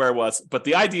 I don't know where it was, but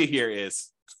the idea here is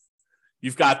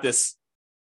you've got this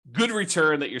good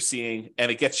return that you're seeing and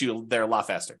it gets you there a lot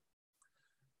faster.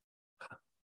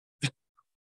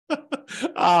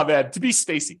 Man, to be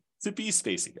spacey.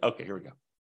 Okay, here we go.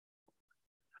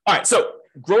 All right, so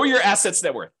grow your assets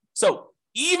net worth. So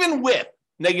even with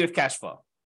negative cash flow,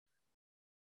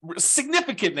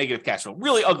 significant negative cash flow,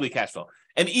 really ugly cash flow,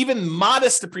 and even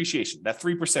modest depreciation, that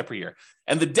 3% per year,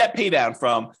 and the debt pay down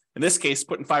from, in this case,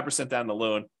 putting 5% down the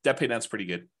loan, debt pay down is pretty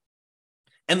good.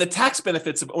 And the tax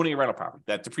benefits of owning a rental property,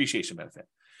 that depreciation benefit,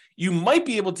 you might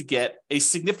be able to get a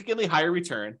significantly higher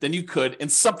return than you could in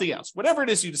something else. Whatever it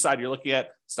is you decide you're looking at,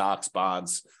 stocks,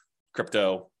 bonds,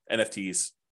 crypto,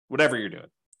 NFTs, whatever you're doing.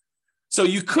 So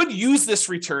you could use this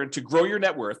return to grow your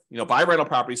net worth, buy rental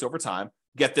properties over time,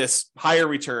 get this higher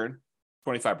return,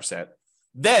 25%.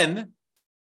 Then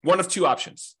one of two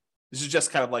options. This is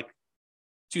just kind of like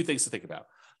two things to think about.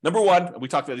 Number one, we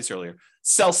talked about these earlier,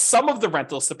 sell some of the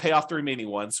rentals to pay off the remaining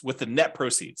ones with the net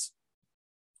proceeds.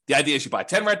 The idea is you buy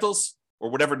 10 rentals or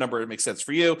whatever number makes sense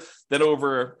for you. Then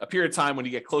over a period of time, when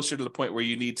you get closer to the point where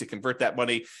you need to convert that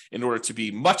money in order to be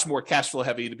much more cash flow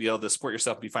heavy, to be able to support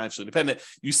yourself and be financially independent,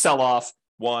 you sell off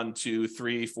 1, 2,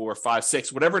 3, 4, 5,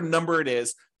 6, whatever number it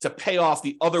is to pay off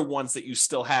the other ones that you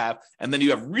still have. And then you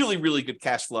have really, really good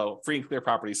cash flow, free and clear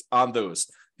properties on those.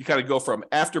 You kind of go from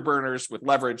afterburners with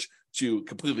leverage to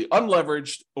completely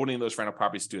unleveraged, owning those rental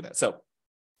properties to do that. So,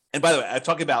 and by the way, I'm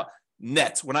talking about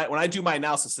net. When I do my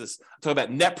analysis, I'm talking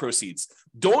about net proceeds.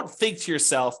 Don't think to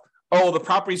yourself, oh, the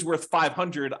property's worth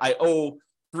 500, I owe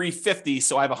 350,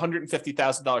 so I have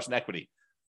 $150,000 in equity.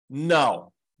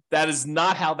 No, that is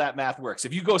not how that math works.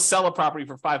 If you go sell a property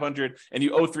for 500 and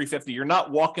you owe 350, you're not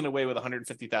walking away with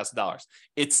 $150,000.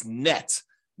 It's net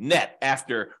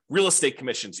after real estate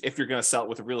commissions. If you're going to sell it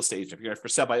with a real estate agent, if you're going to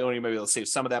sell by owning, maybe they'll save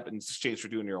some of that in exchange for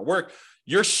doing your own work.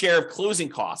 Your share of closing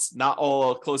costs, not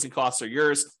all closing costs are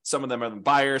yours. Some of them are the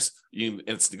buyers. And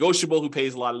it's negotiable who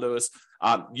pays a lot of those.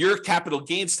 Your capital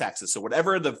gains taxes. So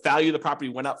whatever the value of the property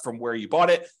went up from where you bought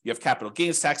it, you have capital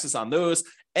gains taxes on those.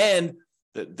 And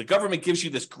the government gives you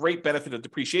this great benefit of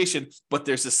depreciation, but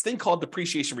there's this thing called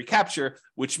depreciation recapture,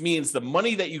 which means the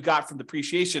money that you got from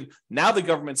depreciation, now the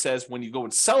government says when you go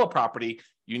and sell a property,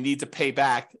 you need to pay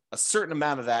back a certain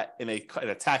amount of that in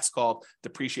a tax called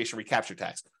depreciation recapture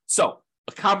tax. So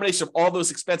a combination of all those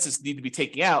expenses need to be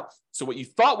taken out. So what you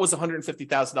thought was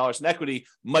 $150,000 in equity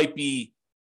might be,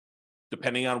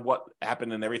 depending on what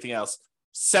happened and everything else,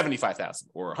 $75,000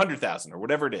 or $100,000 or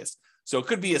whatever it is. So it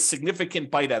could be a significant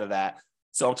bite out of that.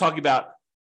 So I'm talking about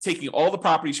taking all the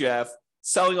properties you have,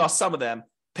 selling off some of them,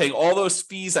 paying all those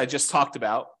fees I just talked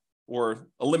about, or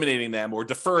eliminating them or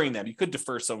deferring them. You could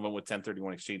defer some of them with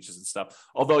 1031 exchanges and stuff,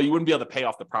 although you wouldn't be able to pay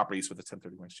off the properties with a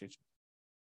 1031 exchange.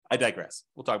 I digress.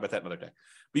 We'll talk about that another day.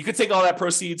 But you could take all that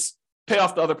proceeds, pay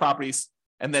off the other properties,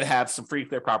 and then have some free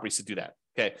clear properties to do that.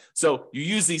 Okay. So you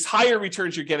use these higher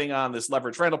returns you're getting on this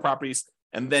leveraged rental properties,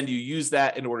 and then you use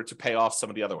that in order to pay off some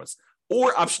of the other ones.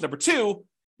 Or option number two,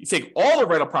 you take all the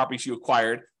rental properties you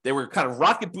acquired, they were kind of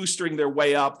rocket boostering their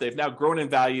way up. They've now grown in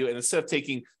value. And instead of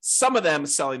taking some of them,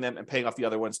 selling them and paying off the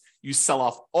other ones, you sell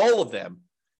off all of them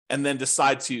and then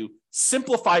decide to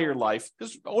simplify your life,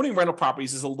 because owning rental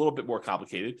properties is a little bit more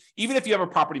complicated. Even if you have a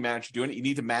property manager doing it, you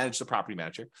need to manage the property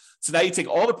manager. So now you take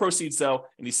all the proceeds though,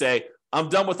 and you say, I'm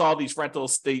done with all these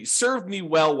rentals. They served me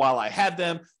well while I had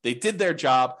them. They did their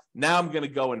job. Now I'm going to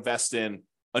go invest in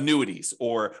annuities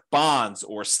or bonds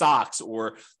or stocks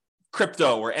or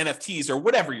crypto or NFTs or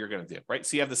whatever you're going to do, right?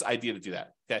 So you have this idea to do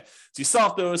that, okay? So you sell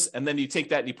off those, and then you take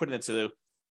that and you put it into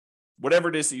whatever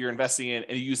it is that you're investing in,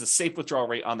 and you use a safe withdrawal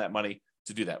rate on that money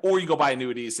to do that. Or you go buy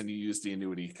annuities and you use the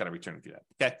annuity kind of return to do that.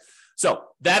 Okay. So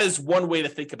that is one way to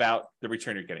think about the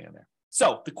return you're getting on there.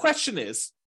 So the question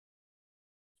is,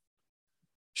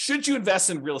 should you invest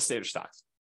in real estate or stocks?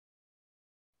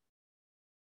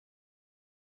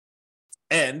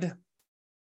 And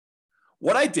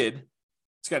what I did,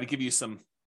 it's got to give you some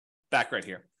background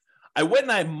here. I went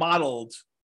and I modeled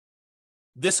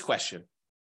this question.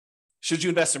 Should you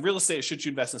invest in real estate or should you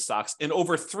invest in stocks in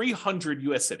over 300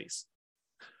 US cities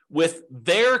with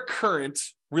their current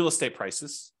real estate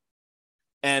prices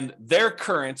and their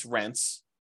current rents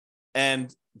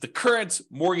and the current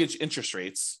mortgage interest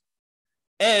rates.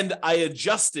 And I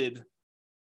adjusted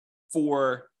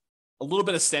for a little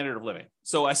bit of standard of living.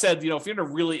 So I said, if you're in a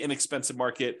really inexpensive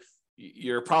market,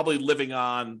 you're probably living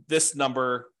on this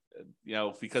number,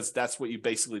 because that's what you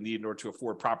basically need in order to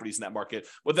afford properties in that market.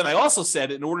 But then I also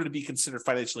said, in order to be considered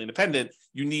financially independent,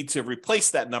 you need to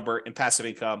replace that number in passive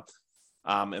income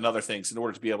and other things in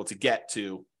order to be able to get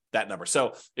to that number.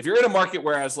 So if you're in a market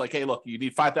where I was like, hey, look, you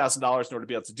need $5,000 in order to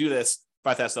be able to do this,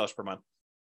 $5,000 per month,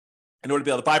 in order to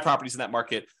be able to buy properties in that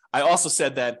market, I also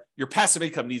said that your passive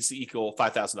income needs to equal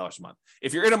 $5,000 a month.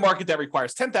 If you're in a market that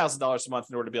requires $10,000 a month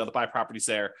in order to be able to buy properties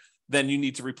there, then you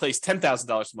need to replace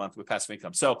 $10,000 a month with passive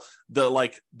income. So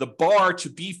the bar to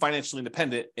be financially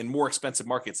independent in more expensive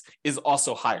markets is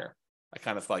also higher. I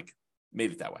kind of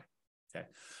made it that way. Okay.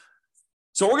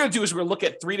 So what we're going to do is we're going to look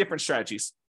at 3 different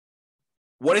strategies.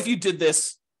 What if you did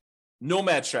this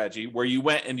nomad strategy where you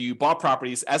went and you bought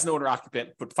properties as an owner occupant,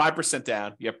 put 5%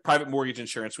 down. You have private mortgage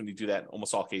insurance when you do that in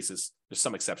almost all cases. There's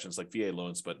some exceptions like VA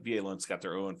loans, but VA loans got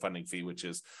their own funding fee, which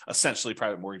is essentially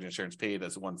private mortgage insurance paid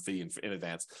as one fee in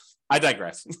advance. I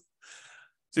digress.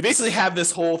 So you basically have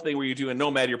this whole thing where you do a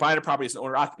nomad, you're buying a property as an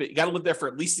owner occupant. You got to live there for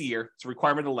at least a year. It's a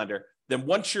requirement of the lender. Then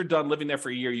once you're done living there for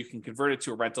a year, you can convert it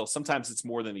to a rental. Sometimes it's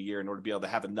more than a year in order to be able to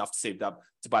have enough saved up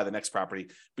to buy the next property.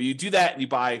 But you do that and you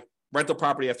buy rental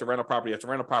property after rental property after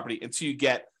rental property until you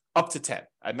get up to 10.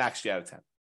 I maxed you out of 10.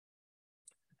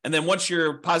 And then once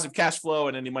your positive cash flow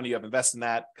and any money you have invested in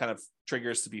that kind of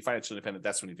triggers to be financially independent,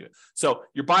 that's when you do it. So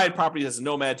you're buying property as a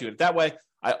nomad, doing it that way.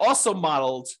 I also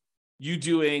modeled you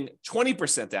doing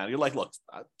 20% down. You're like, look,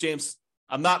 James,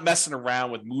 I'm not messing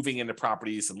around with moving into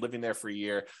properties and living there for a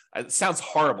year. It sounds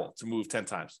horrible to move 10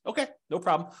 times. Okay, no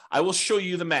problem. I will show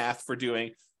you the math for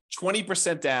doing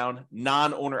 20% down,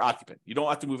 non-owner occupant. You don't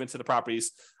have to move into the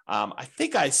properties. I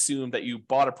think I assumed that you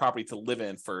bought a property to live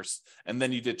in first, and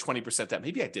then you did 20% down.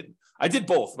 Maybe I didn't. I did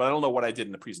both, but I don't know what I did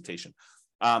in the presentation.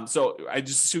 So I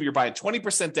just assume you're buying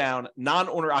 20% down,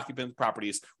 non-owner occupant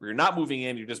properties where you're not moving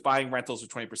in, you're just buying rentals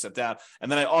with 20% down. And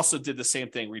then I also did the same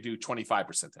thing where you do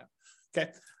 25% down.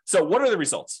 Okay. So what are the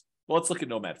results? Well, let's look at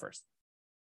Nomad first.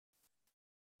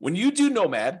 When you do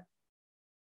Nomad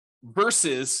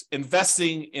versus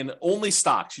investing in only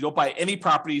stocks, you don't buy any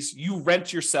properties, you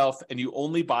rent yourself and you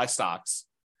only buy stocks.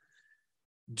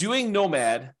 Doing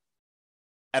Nomad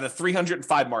at a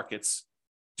 305 markets,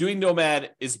 doing Nomad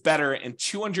is better in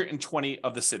 220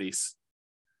 of the cities.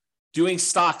 Doing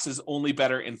stocks is only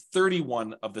better in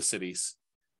 31 of the cities.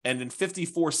 And in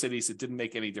 54 cities, it didn't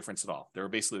make any difference at all. They were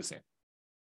basically the same.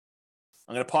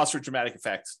 I'm going to pause for dramatic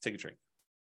effect. Take a drink.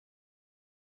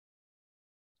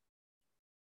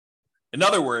 In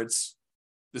other words,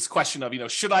 this question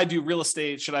of, should I do real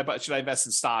estate? Should I invest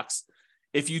in stocks?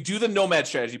 If you do the Nomad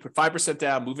strategy, put 5%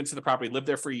 down, move into the property, live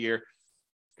there for a year,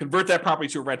 convert that property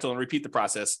to a rental and repeat the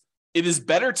process, it is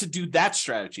better to do that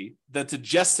strategy than to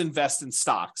just invest in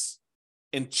stocks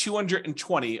in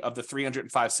 220 of the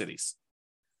 305 cities.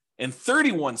 In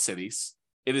 31 cities,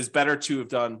 it is better to have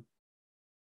done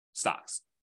stocks.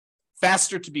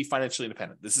 Faster to be financially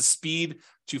independent. This is speed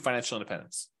to financial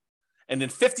independence. And in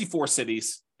 54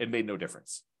 cities, it made no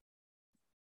difference.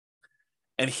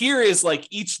 And here is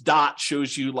each dot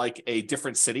shows you a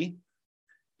different city.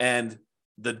 And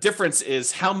the difference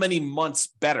is how many months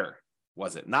better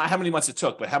was it? Not how many months it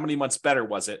took, but how many months better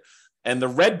was it? And the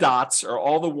red dots are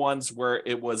all the ones where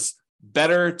it was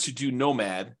better to do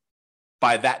Nomad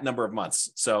by that number of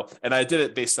months. So, and I did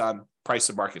it based on price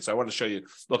of market. So I want to show you,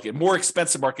 look, in more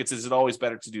expensive markets, is it always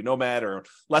better to do Nomad, or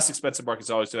less expensive markets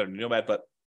always better to do Nomad? But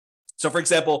so for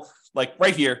example,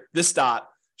 right here, this dot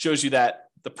shows you that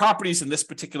the properties in this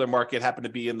particular market happen to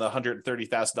be in the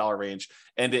 $130,000 range.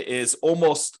 And it is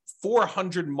almost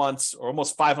 400 months or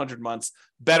almost 500 months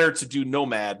better to do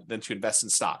Nomad than to invest in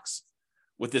stocks.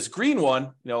 With this green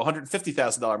one,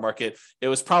 $150,000 market, it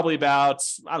was probably about,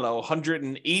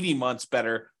 180 months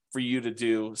better for you to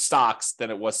do stocks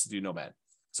than it was to do Nomad.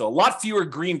 So a lot fewer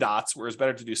green dots, where it's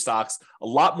better to do stocks, a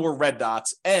lot more red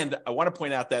dots. And I want to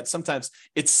point out that sometimes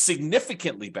it's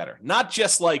significantly better, not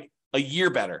just like a year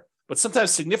better, but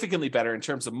sometimes significantly better in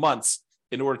terms of months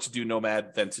in order to do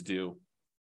Nomad than to do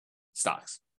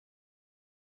stocks.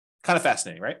 Kind of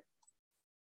fascinating, right?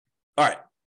 All right.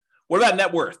 What about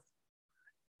net worth?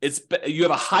 You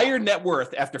have a higher net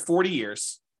worth after 40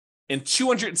 years in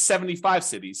 275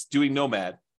 cities doing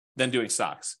Nomad than doing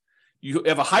stocks. You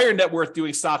have a higher net worth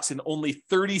doing stocks in only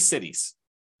 30 cities.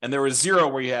 And there was 0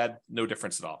 where you had no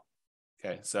difference at all.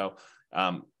 Okay. So,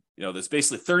 there's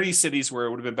basically 30 cities where it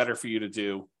would have been better for you to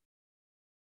do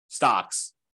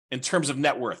stocks in terms of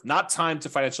net worth, not time to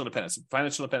financial independence.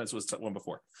 Financial independence was one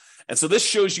before. And so this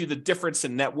shows you the difference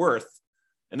in net worth.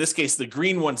 In this case, the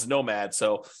green one's Nomad.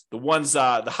 So the ones,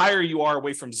 the higher you are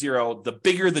away from 0, the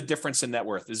bigger the difference in net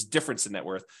worth is difference in net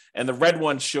worth. And the red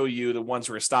ones show you the ones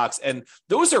where stocks, and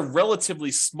those are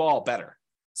relatively small better.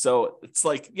 So it's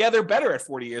like, yeah, they're better at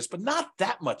 40 years, but not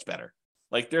that much better.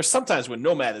 Like there's sometimes when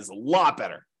Nomad is a lot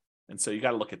better. And so you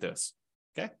got to look at this.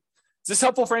 Okay. Is this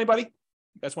helpful for anybody?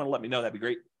 You guys want to let me know? That'd be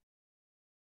great.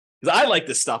 Because I like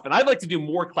this stuff and I'd like to do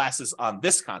more classes on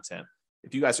this content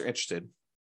if you guys are interested.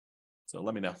 So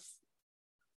let me know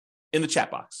in the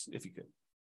chat box, if you could,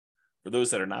 for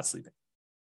those that are not sleeping.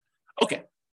 Okay.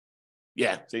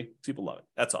 Yeah, see, people love it.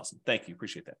 That's awesome. Thank you.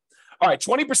 Appreciate that. All right,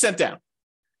 20% down.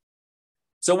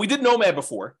 So we did Nomad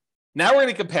before. Now we're going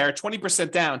to compare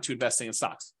 20% down to investing in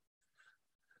stocks.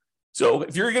 So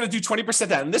if you're going to do 20%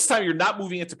 down, and this time you're not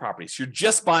moving into properties, you're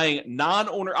just buying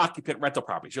non-owner occupant rental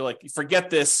properties. You're like, forget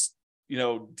this,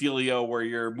 dealio where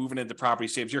you're moving into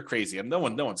properties, James, you're crazy. And no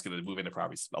one's going to move into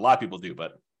properties. A lot of people do,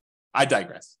 but I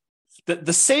digress.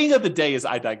 The saying of the day is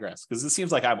I digress, because it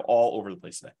seems like I'm all over the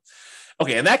place today.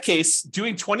 Okay, in that case,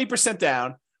 doing 20%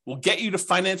 down will get you to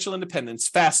financial independence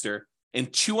faster in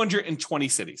 220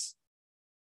 cities.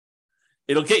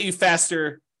 It'll get you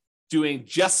faster doing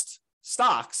just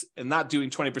stocks and not doing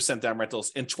 20% down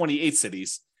rentals in 28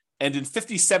 cities. And in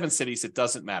 57 cities, it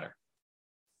doesn't matter.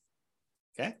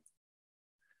 Okay.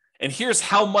 And here's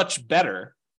how much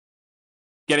better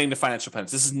getting to financial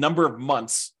independence. This is number of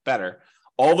months better.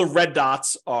 All the red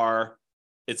dots are,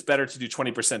 it's better to do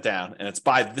 20% down, and it's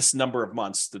by this number of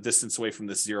months, the distance away from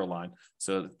this 0 line.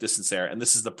 So the distance there. And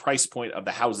this is the price point of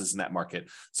the houses in that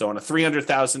market. So on a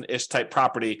 300,000-ish type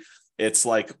property, it's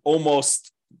like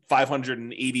almost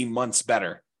 580 months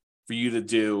better for you to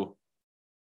do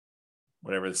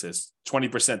whatever this is,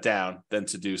 20% down than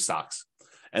to do stocks.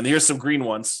 And here's some green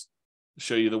ones to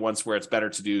show you the ones where it's better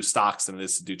to do stocks than it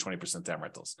is to do 20% down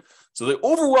rentals. So the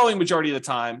overwhelming majority of the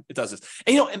time it does this.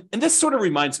 And and this sort of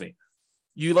reminds me,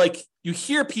 you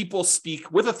hear people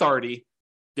speak with authority,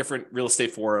 different real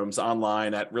estate forums,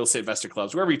 online, at real estate investor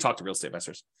clubs, wherever you talk to real estate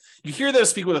investors. You hear them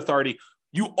speak with authority.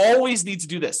 You always need to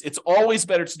do this. It's always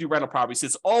better to do rental properties.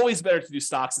 It's always better to do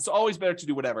stocks. It's always better to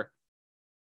do whatever.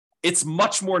 It's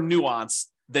much more nuanced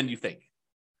than you think,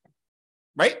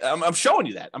 right? I'm showing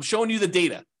you that. I'm showing you the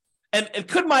data. And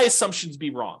could my assumptions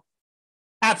be wrong?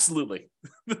 Absolutely.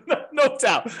 No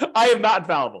doubt. I am not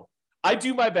infallible. I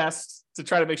do my best to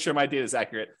try to make sure my data is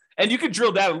accurate. And you can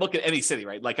drill down and look at any city,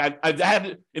 right? Like I've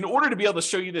had, in order to be able to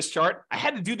show you this chart, I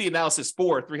had to do the analysis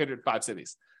for 305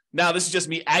 cities. Now, this is just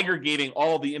me aggregating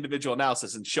all the individual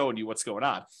analysis and showing you what's going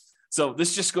on. So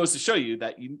this just goes to show you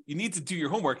that you need to do your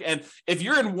homework. And if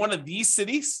you're in one of these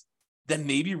cities, then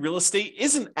maybe real estate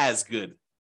isn't as good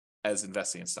as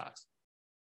investing in stocks,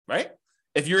 right?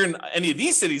 If you're in any of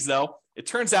these cities, though, it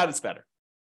turns out it's better.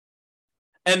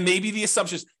 And maybe the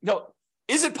assumptions,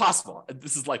 is it possible?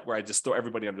 This is like where I just throw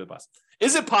everybody under the bus.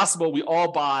 Is it possible we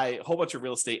all buy a whole bunch of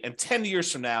real estate and 10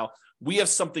 years from now, we have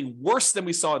something worse than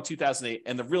we saw in 2008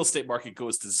 and the real estate market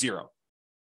goes to 0?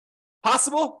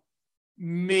 Possible?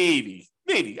 Maybe.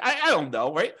 I don't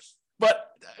know, right? But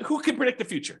who can predict the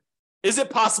future? Is it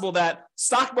possible that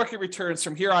stock market returns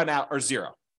from here on out are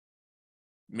 0?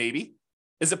 Maybe.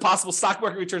 Is it possible stock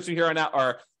market returns from here on out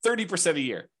are 30% a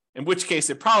year? In which case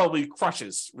it probably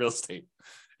crushes real estate.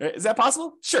 Is that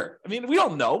possible? Sure. I mean, we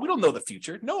don't know. We don't know the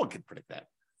future. No one can predict that.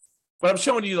 But I'm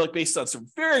showing you based on some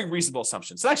very reasonable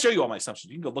assumptions. So I show you all my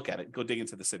assumptions. You can go look at it, go dig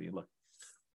into the city and look.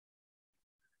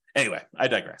 Anyway, I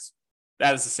digress.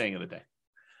 That is the saying of the day.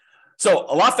 So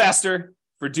a lot faster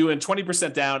for doing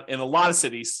 20% down in a lot of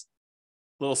cities,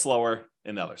 a little slower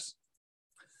in others.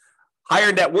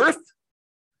 Higher net worth.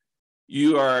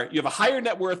 You have a higher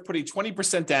net worth putting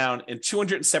 20% down in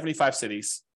 275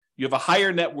 cities. You have a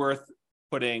higher net worth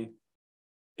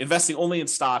investing only in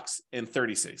stocks in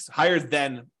 30 cities, higher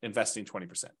than investing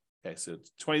 20%. Okay, so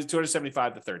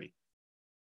 275 to 30.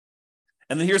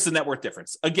 And then here's the net worth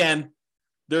difference. Again,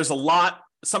 there's a lot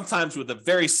sometimes with a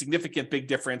very significant big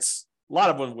difference, a lot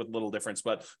of them with little difference,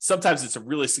 but sometimes it's a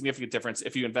really significant difference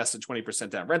if you invest in 20%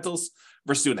 down rentals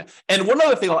versus doing that. And one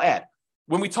other thing I'll add,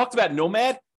 when we talked about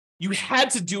Nomad, you had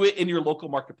to do it in your local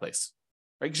marketplace,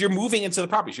 right? Because you're moving into the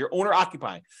properties, you're owner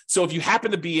occupying. So if you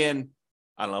happen to be in,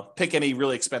 I don't know, pick any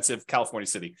really expensive California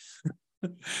city,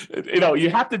 you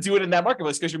have to do it in that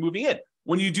marketplace because you're moving in.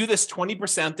 When you do this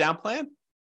 20% down plan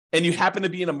and you happen to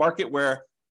be in a market where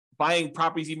buying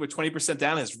properties even with 20%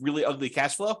 down has really ugly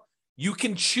cash flow, you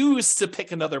can choose to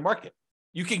pick another market.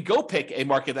 You can go pick a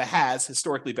market that has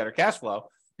historically better cash flow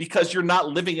because you're not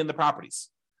living in the properties.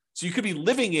 So you could be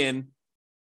living in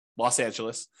Los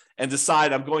Angeles and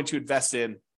decide I'm going to invest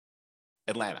in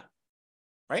Atlanta,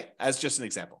 right? As just an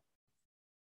example.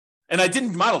 And I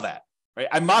didn't model that, right?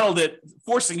 I modeled it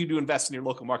forcing you to invest in your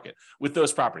local market with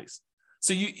those properties.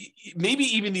 So you maybe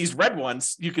even these red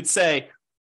ones, you could say,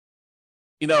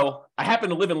 I happen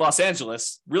to live in Los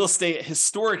Angeles. Real estate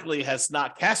historically has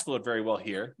not cash flowed very well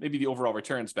here. Maybe the overall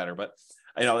return is better, but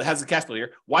it has the cash flow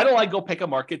here. Why don't I go pick a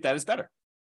market that is better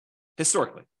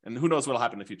historically? And who knows what will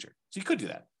happen in the future. So you could do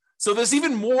that. So there's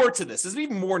even more to this. There's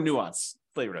even more nuance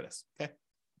flavor to this. Okay.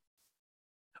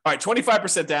 All right,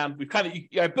 25% down. We've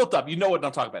I built up. You know what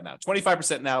I'm talking about now.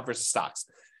 25% now versus stocks.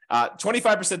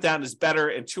 25% down is better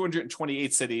in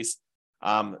 228 cities.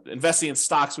 Investing in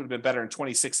stocks would have been better in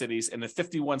 26 cities, and in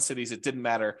 51 cities, it didn't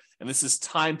matter. And this is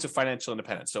time to financial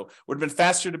independence. So it would have been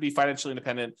faster to be financially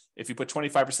independent if you put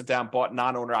 25% down, bought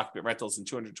non-owner occupant rentals in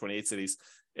 228 cities.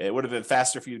 It would have been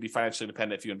faster for you to be financially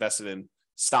independent if you invested in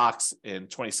stocks in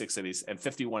 26 cities, and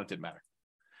 51, it didn't matter.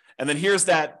 And then here's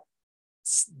that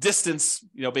distance,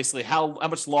 basically how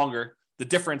much longer the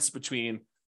difference between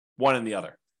one and the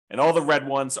other. And all the red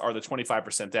ones are the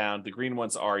 25% down. The green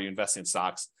ones are you invest in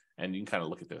stocks. And you can kind of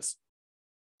look at this.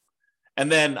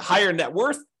 And then higher net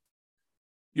worth.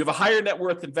 You have a higher net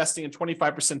worth investing in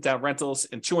 25% down rentals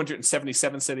in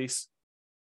 277 cities.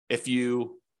 If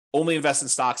you only invest in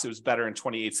stocks, it was better in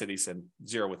 28 cities and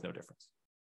 0 with no difference.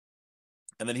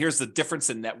 And then here's the difference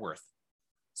in net worth.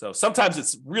 So sometimes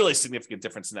it's really significant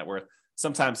difference in net worth.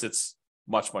 Sometimes it's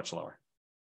much, much lower.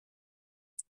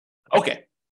 Okay.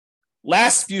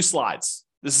 Last few slides.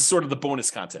 This is sort of the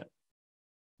bonus content.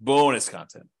 Bonus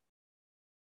content.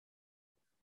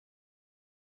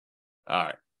 All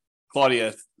right.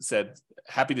 Claudia said,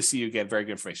 happy to see you again. Very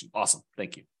good information. Awesome.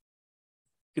 Thank you.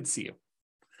 Good to see you.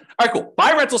 All right, cool.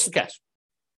 Buy rentals for cash.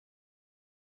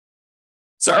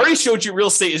 So I already showed you real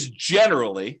estate is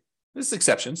generally, there's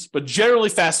exceptions, but generally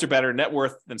faster, better net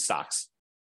worth than stocks.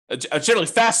 Generally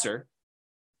faster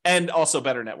and also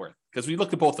better net worth, because we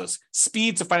looked at both those.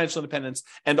 Speed to financial independence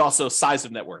and also size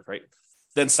of net worth, right?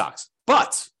 Than stocks.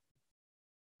 But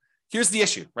here's the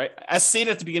issue, right? As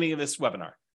stated at the beginning of this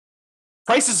webinar,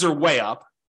 prices are way up,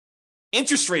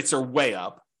 interest rates are way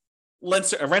up,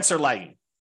 rents are lagging.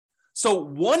 So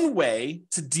one way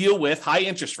to deal with high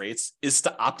interest rates is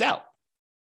to opt out.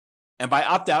 And by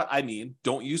opt out, I mean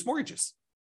don't use mortgages.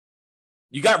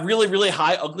 You got really, really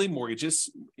high, ugly mortgages,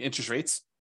 interest rates.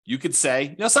 You could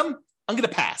say, something, I'm going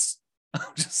to pass.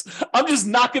 I'm just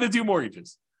not going to do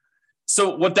mortgages.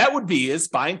 So what that would be is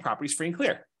buying properties free and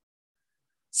clear.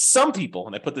 Some people,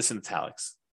 and I put this in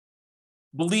italics,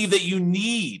 believe that you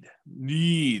need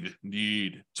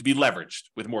to be leveraged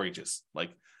with mortgages.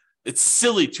 Like it's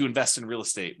silly to invest in real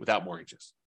estate without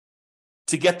mortgages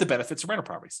to get the benefits of rental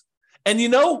properties. And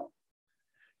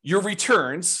your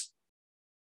returns,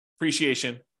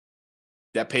 appreciation,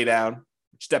 debt pay down,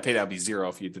 which debt pay down would be 0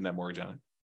 if you didn't have mortgage on it,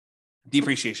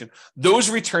 depreciation, those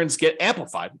returns get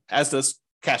amplified, as does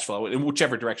cash flow in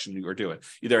whichever direction you are doing,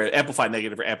 either amplify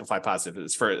negative or amplify positive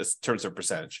as far as terms of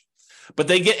percentage. But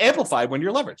they get amplified when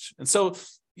you're leveraged. And so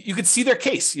you could see their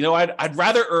case. I'd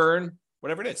rather earn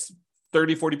whatever it is,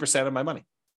 30, 40% of my money.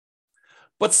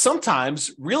 But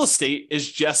sometimes real estate is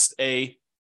just a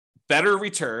better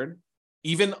return,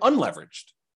 even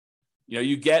unleveraged.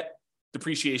 You get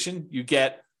depreciation, you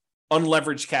get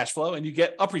unleveraged cash flow, and you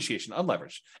get appreciation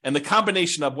unleveraged. And the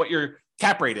combination of what your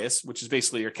cap rate is, which is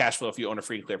basically your cash flow if you own a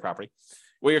free and clear property,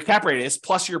 what your cap rate is,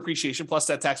 plus your appreciation, plus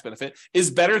that tax benefit, is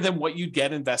better than what you'd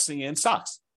get investing in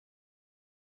stocks.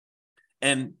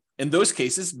 And in those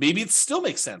cases, maybe it still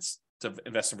makes sense to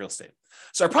invest in real estate.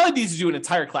 So I probably need to do an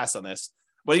entire class on this,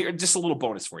 but just a little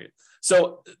bonus for you.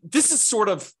 So this is sort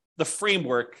of the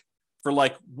framework for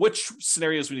which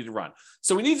scenarios we need to run.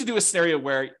 So we need to do a scenario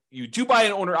where you do buy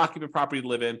an owner occupant property to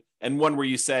live in, and one where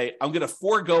you say, I'm going to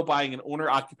forego buying an owner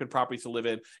occupant property to live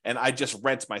in, and I just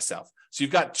rent myself. So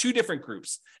you've got two different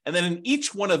groups. And then in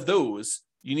each one of those,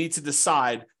 you need to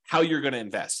decide how you're going to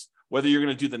invest, whether you're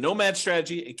going to do the nomad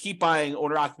strategy and keep buying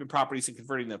owner occupant properties and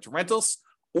converting them to rentals,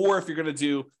 or if you're going to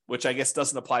do, which I guess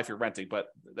doesn't apply if you're renting, but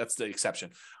that's the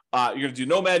exception. You're going to do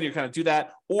nomad, you're going to do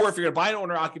that. Or if you're going to buy an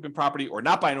owner-occupant property or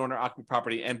not buy an owner-occupant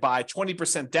property and buy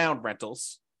 20% down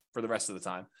rentals for the rest of the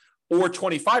time, or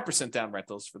 25% down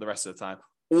rentals for the rest of the time,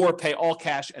 or pay all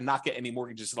cash and not get any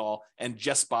mortgages at all and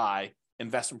just buy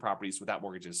investment properties without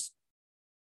mortgages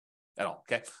at all.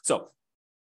 Okay. So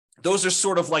those are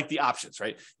sort of like the options,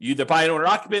 right? You either buy an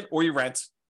owner-occupant or you rent.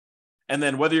 And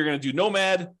then whether you're going to do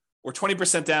nomad or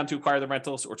 20% down to acquire the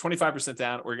rentals or 25%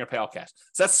 down, or you're going to pay all cash.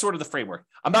 So that's sort of the framework.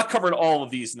 I'm not covering all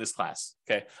of these in this class.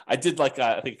 Okay. I did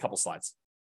I think a couple slides.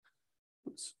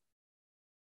 Oops.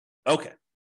 Okay.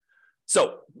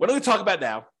 So what I'm going to talk about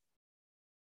now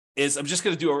is I'm just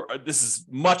going to do this is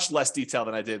much less detail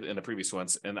than I did in the previous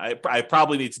ones. And I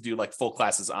probably need to do like full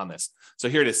classes on this. So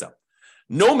here it is though.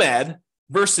 Nomad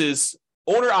versus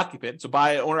owner-occupant, so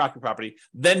buy an owner-occupant property,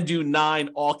 then do 9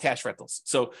 all-cash rentals.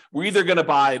 So we're either going to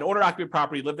buy an owner-occupant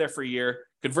property, live there for a year,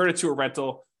 convert it to a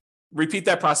rental, repeat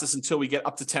that process until we get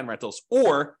up to 10 rentals,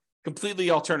 or completely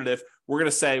alternative, we're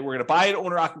going to say we're going to buy an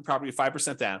owner-occupant property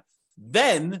 5% down,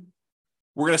 then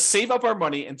we're going to save up our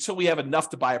money until we have enough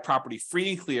to buy a property free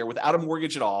and clear without a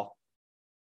mortgage at all.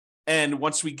 And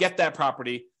once we get that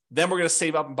property, then we're going to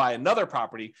save up and buy another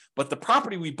property, but the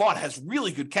property we bought has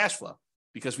really good cash flow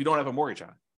because we don't have a mortgage on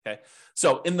it, okay?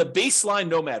 So in the baseline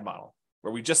nomad model,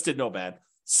 where we just did nomad,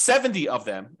 70 of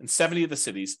them in 70 of the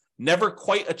cities never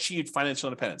quite achieved financial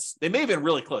independence. They may have been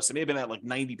really close. They may have been at like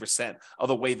 90% of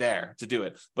the way there to do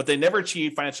it, but they never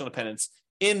achieved financial independence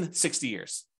in 60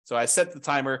 years. So I set the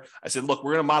timer. I said, look,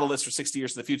 we're going to model this for 60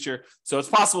 years in the future. So it's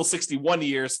possible 61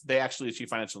 years they actually achieve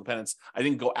financial independence. I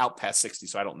didn't go out past 60,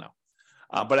 so I don't know.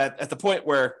 But at the point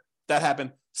where that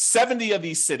happened, 70 of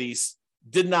these cities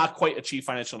did not quite achieve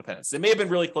financial independence. They may have been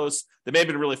really close. They may have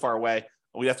been really far away.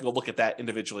 We have to go look at that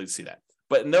individually to see that.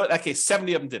 But in that case,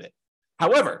 70 of them did it.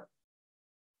 However,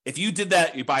 if you did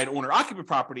that, you buy an owner-occupant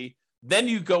property, then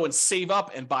you go and save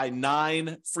up and buy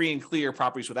 9 free and clear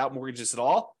properties without mortgages at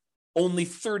all. Only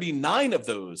 39 of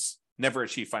those never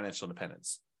achieved financial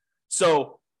independence.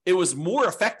 So it was more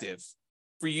effective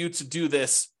for you to do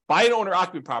this, buy an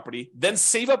owner-occupant property, then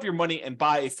save up your money and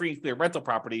buy a free and clear rental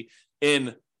property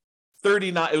in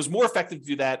 39. It was more effective to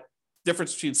do that.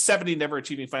 Difference between 70 never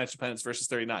achieving financial independence versus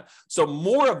 39. So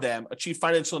more of them achieve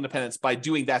financial independence by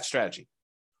doing that strategy,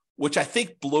 which I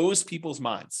think blows people's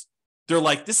minds. They're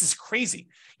like, this is crazy.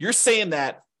 You're saying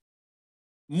that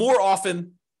more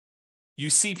often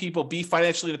you see people be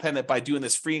financially independent by doing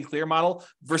this free and clear model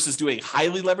versus doing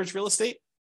highly leveraged real estate?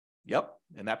 Yep,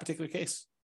 in that particular case,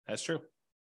 that's true.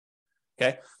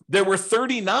 Okay, there were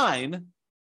 39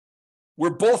 where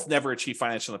both never achieved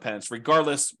financial independence,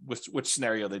 regardless which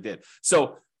scenario they did.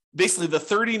 So basically the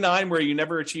 39 where you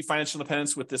never achieve financial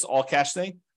independence with this all cash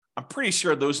thing, I'm pretty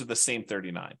sure those are the same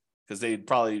 39 because they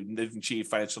probably didn't achieve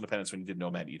financial independence when you did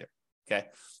nomad either.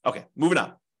 Okay, moving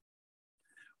on.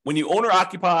 When you own or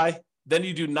occupy, then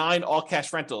you do 9 all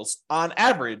cash rentals. On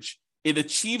average, it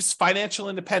achieves financial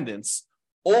independence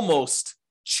almost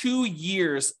 2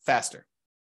 years faster.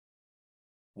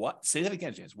 What? Say that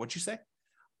again, James. What'd you say?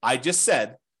 I just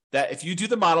said that if you do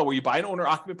the model where you buy an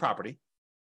owner-occupant property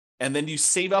and then you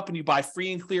save up and you buy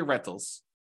free and clear rentals,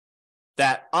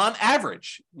 that on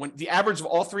average, when the average of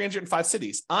all 305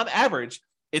 cities, on average,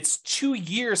 it's 2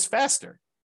 years faster,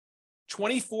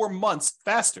 24 months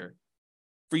faster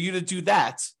for you to do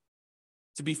that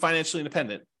to be financially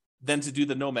independent than to do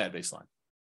the nomad baseline.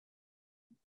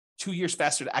 2 years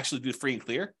faster to actually do free and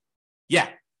clear? Yeah.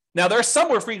 Now, there are some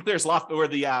where free and clear is where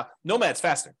the nomad's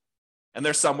faster. And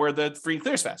there's some where the free and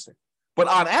clear is faster. But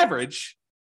on average,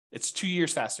 it's 2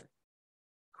 years faster.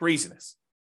 Craziness.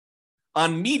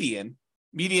 On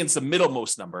median's the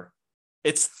middlemost number.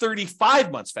 It's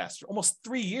 35 months faster, almost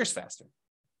 3 years faster.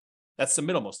 That's the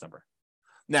middlemost number.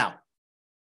 Now,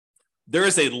 there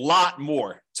is a lot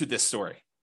more to this story.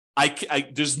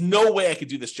 There's no way I could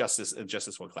do this justice in just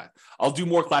this one class. I'll do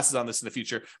more classes on this in the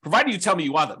future, provided you tell me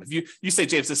you want them. If you say,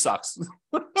 James, this sucks.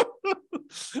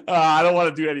 I don't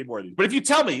want to do any more of these. But if you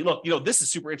tell me, look, this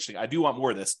is super interesting, I do want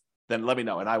more of this, then let me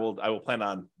know, and I will plan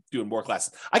on doing more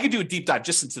classes. I could do a deep dive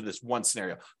just into this one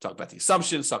scenario, talk about the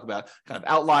assumptions, talk about kind of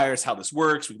outliers, how this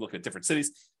works. We look at different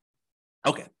cities.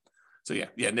 Okay. So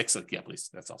yeah, Nick's like, yeah, please.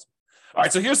 That's awesome. All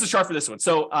right. So here's the chart for this one.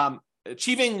 So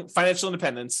achieving financial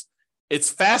independence, it's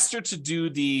faster to do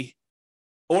the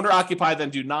owner-occupy than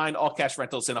do 9 all-cash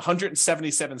rentals in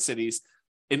 177 cities.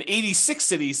 In 86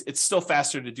 cities, it's still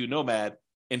faster to do nomad.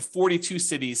 In 42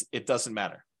 cities, it doesn't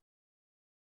matter.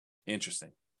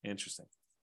 Interesting.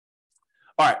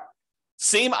 All right.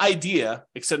 Same idea,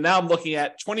 except now I'm looking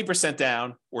at 20%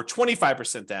 down or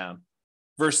 25% down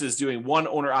versus doing one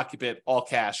owner occupant, all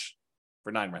cash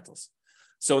for 9 rentals.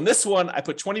 So in this one, I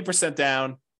put 20%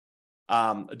 down,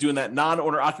 doing that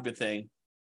non-owner occupant thing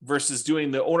versus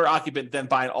doing the owner occupant, then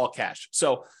buying all cash.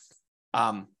 So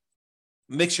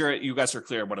make sure you guys are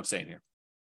clear on what I'm saying here.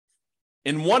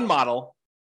 In one model,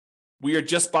 we are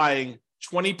just buying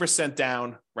 20%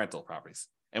 down rental properties.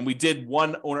 And we did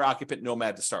one owner occupant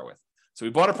nomad to start with. So we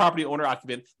bought a property owner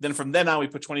occupant. Then from then on, we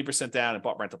put 20% down and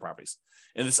bought rental properties.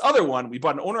 In this other one, we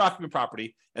bought an owner occupant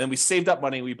property and then we saved up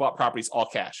money and we bought properties all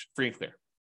cash, free and clear.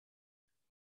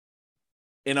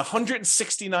 In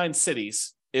 169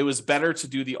 cities, it was better to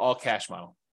do the all cash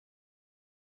model.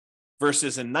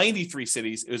 Versus in 93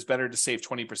 cities, it was better to save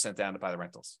 20% down to buy the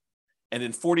rentals. And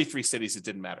in 43 cities, it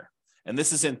didn't matter. And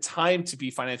this is in time to be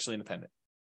financially independent.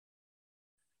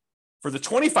 For the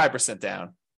 25%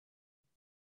 down,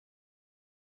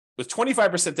 with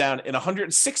 25% down in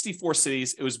 164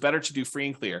 cities, it was better to do free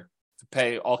and clear, to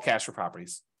pay all cash for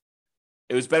properties.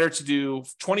 It was better to do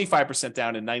 25%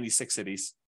 down in 96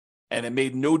 cities, and it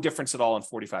made no difference at all in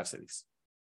 45 cities.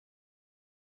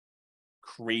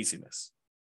 Craziness.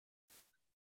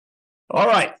 All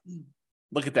right.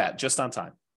 Look at that, just on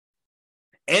time.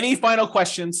 Any final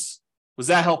questions? Was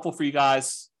that helpful for you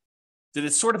guys? Did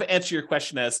it sort of answer your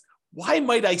question as, why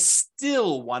might I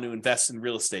still want to invest in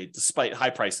real estate despite high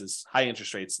prices, high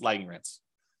interest rates, lagging rents?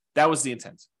 That was the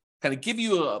intent. Kind of give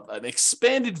you an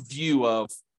expanded view of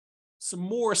some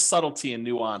more subtlety and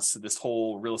nuance to this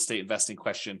whole real estate investing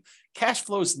question. Cash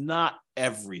flow is not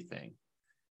everything,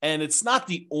 and it's not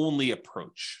the only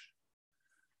approach.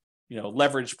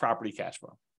 Leverage property cash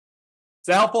flow. Is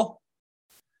that helpful?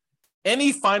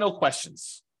 Any final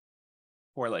questions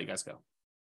before I let you guys go?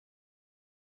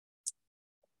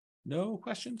 No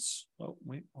questions? Oh,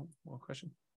 wait, one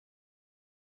question.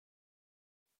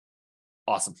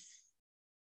 Awesome.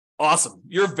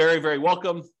 You're very, very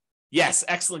welcome. Yes,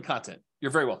 excellent content.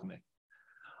 You're very welcome, Nick.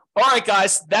 All right,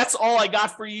 guys, that's all I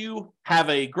got for you. Have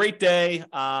a great day.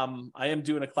 I am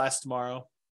doing a class tomorrow,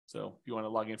 so if you want to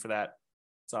log in for that,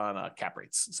 it's on cap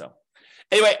rates. So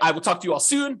anyway, I will talk to you all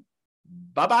soon.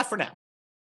 Bye-bye for now.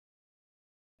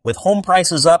 With home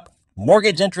prices up,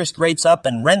 mortgage interest rates up,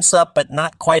 and rents up, but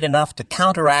not quite enough to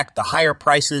counteract the higher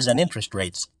prices and interest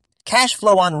rates, cash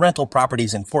flow on rental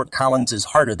properties in Fort Collins is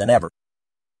harder than ever.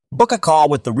 Book a call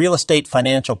with the Real Estate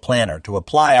Financial Planner to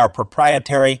apply our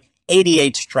proprietary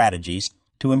 88 strategies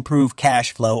to improve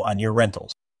cash flow on your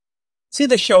rentals. See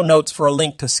the show notes for a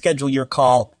link to schedule your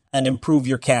call and improve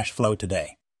your cash flow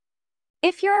today.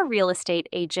 If you're a real estate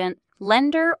agent,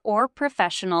 lender, or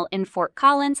professional in Fort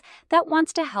Collins that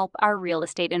wants to help our real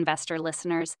estate investor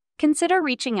listeners, consider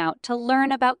reaching out to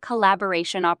learn about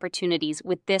collaboration opportunities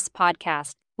with this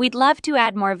podcast. We'd love to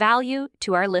add more value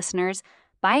to our listeners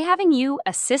by having you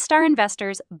assist our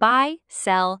investors buy,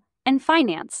 sell, and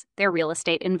finance their real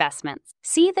estate investments.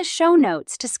 See the show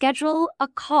notes to schedule a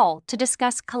call to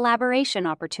discuss collaboration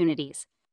opportunities.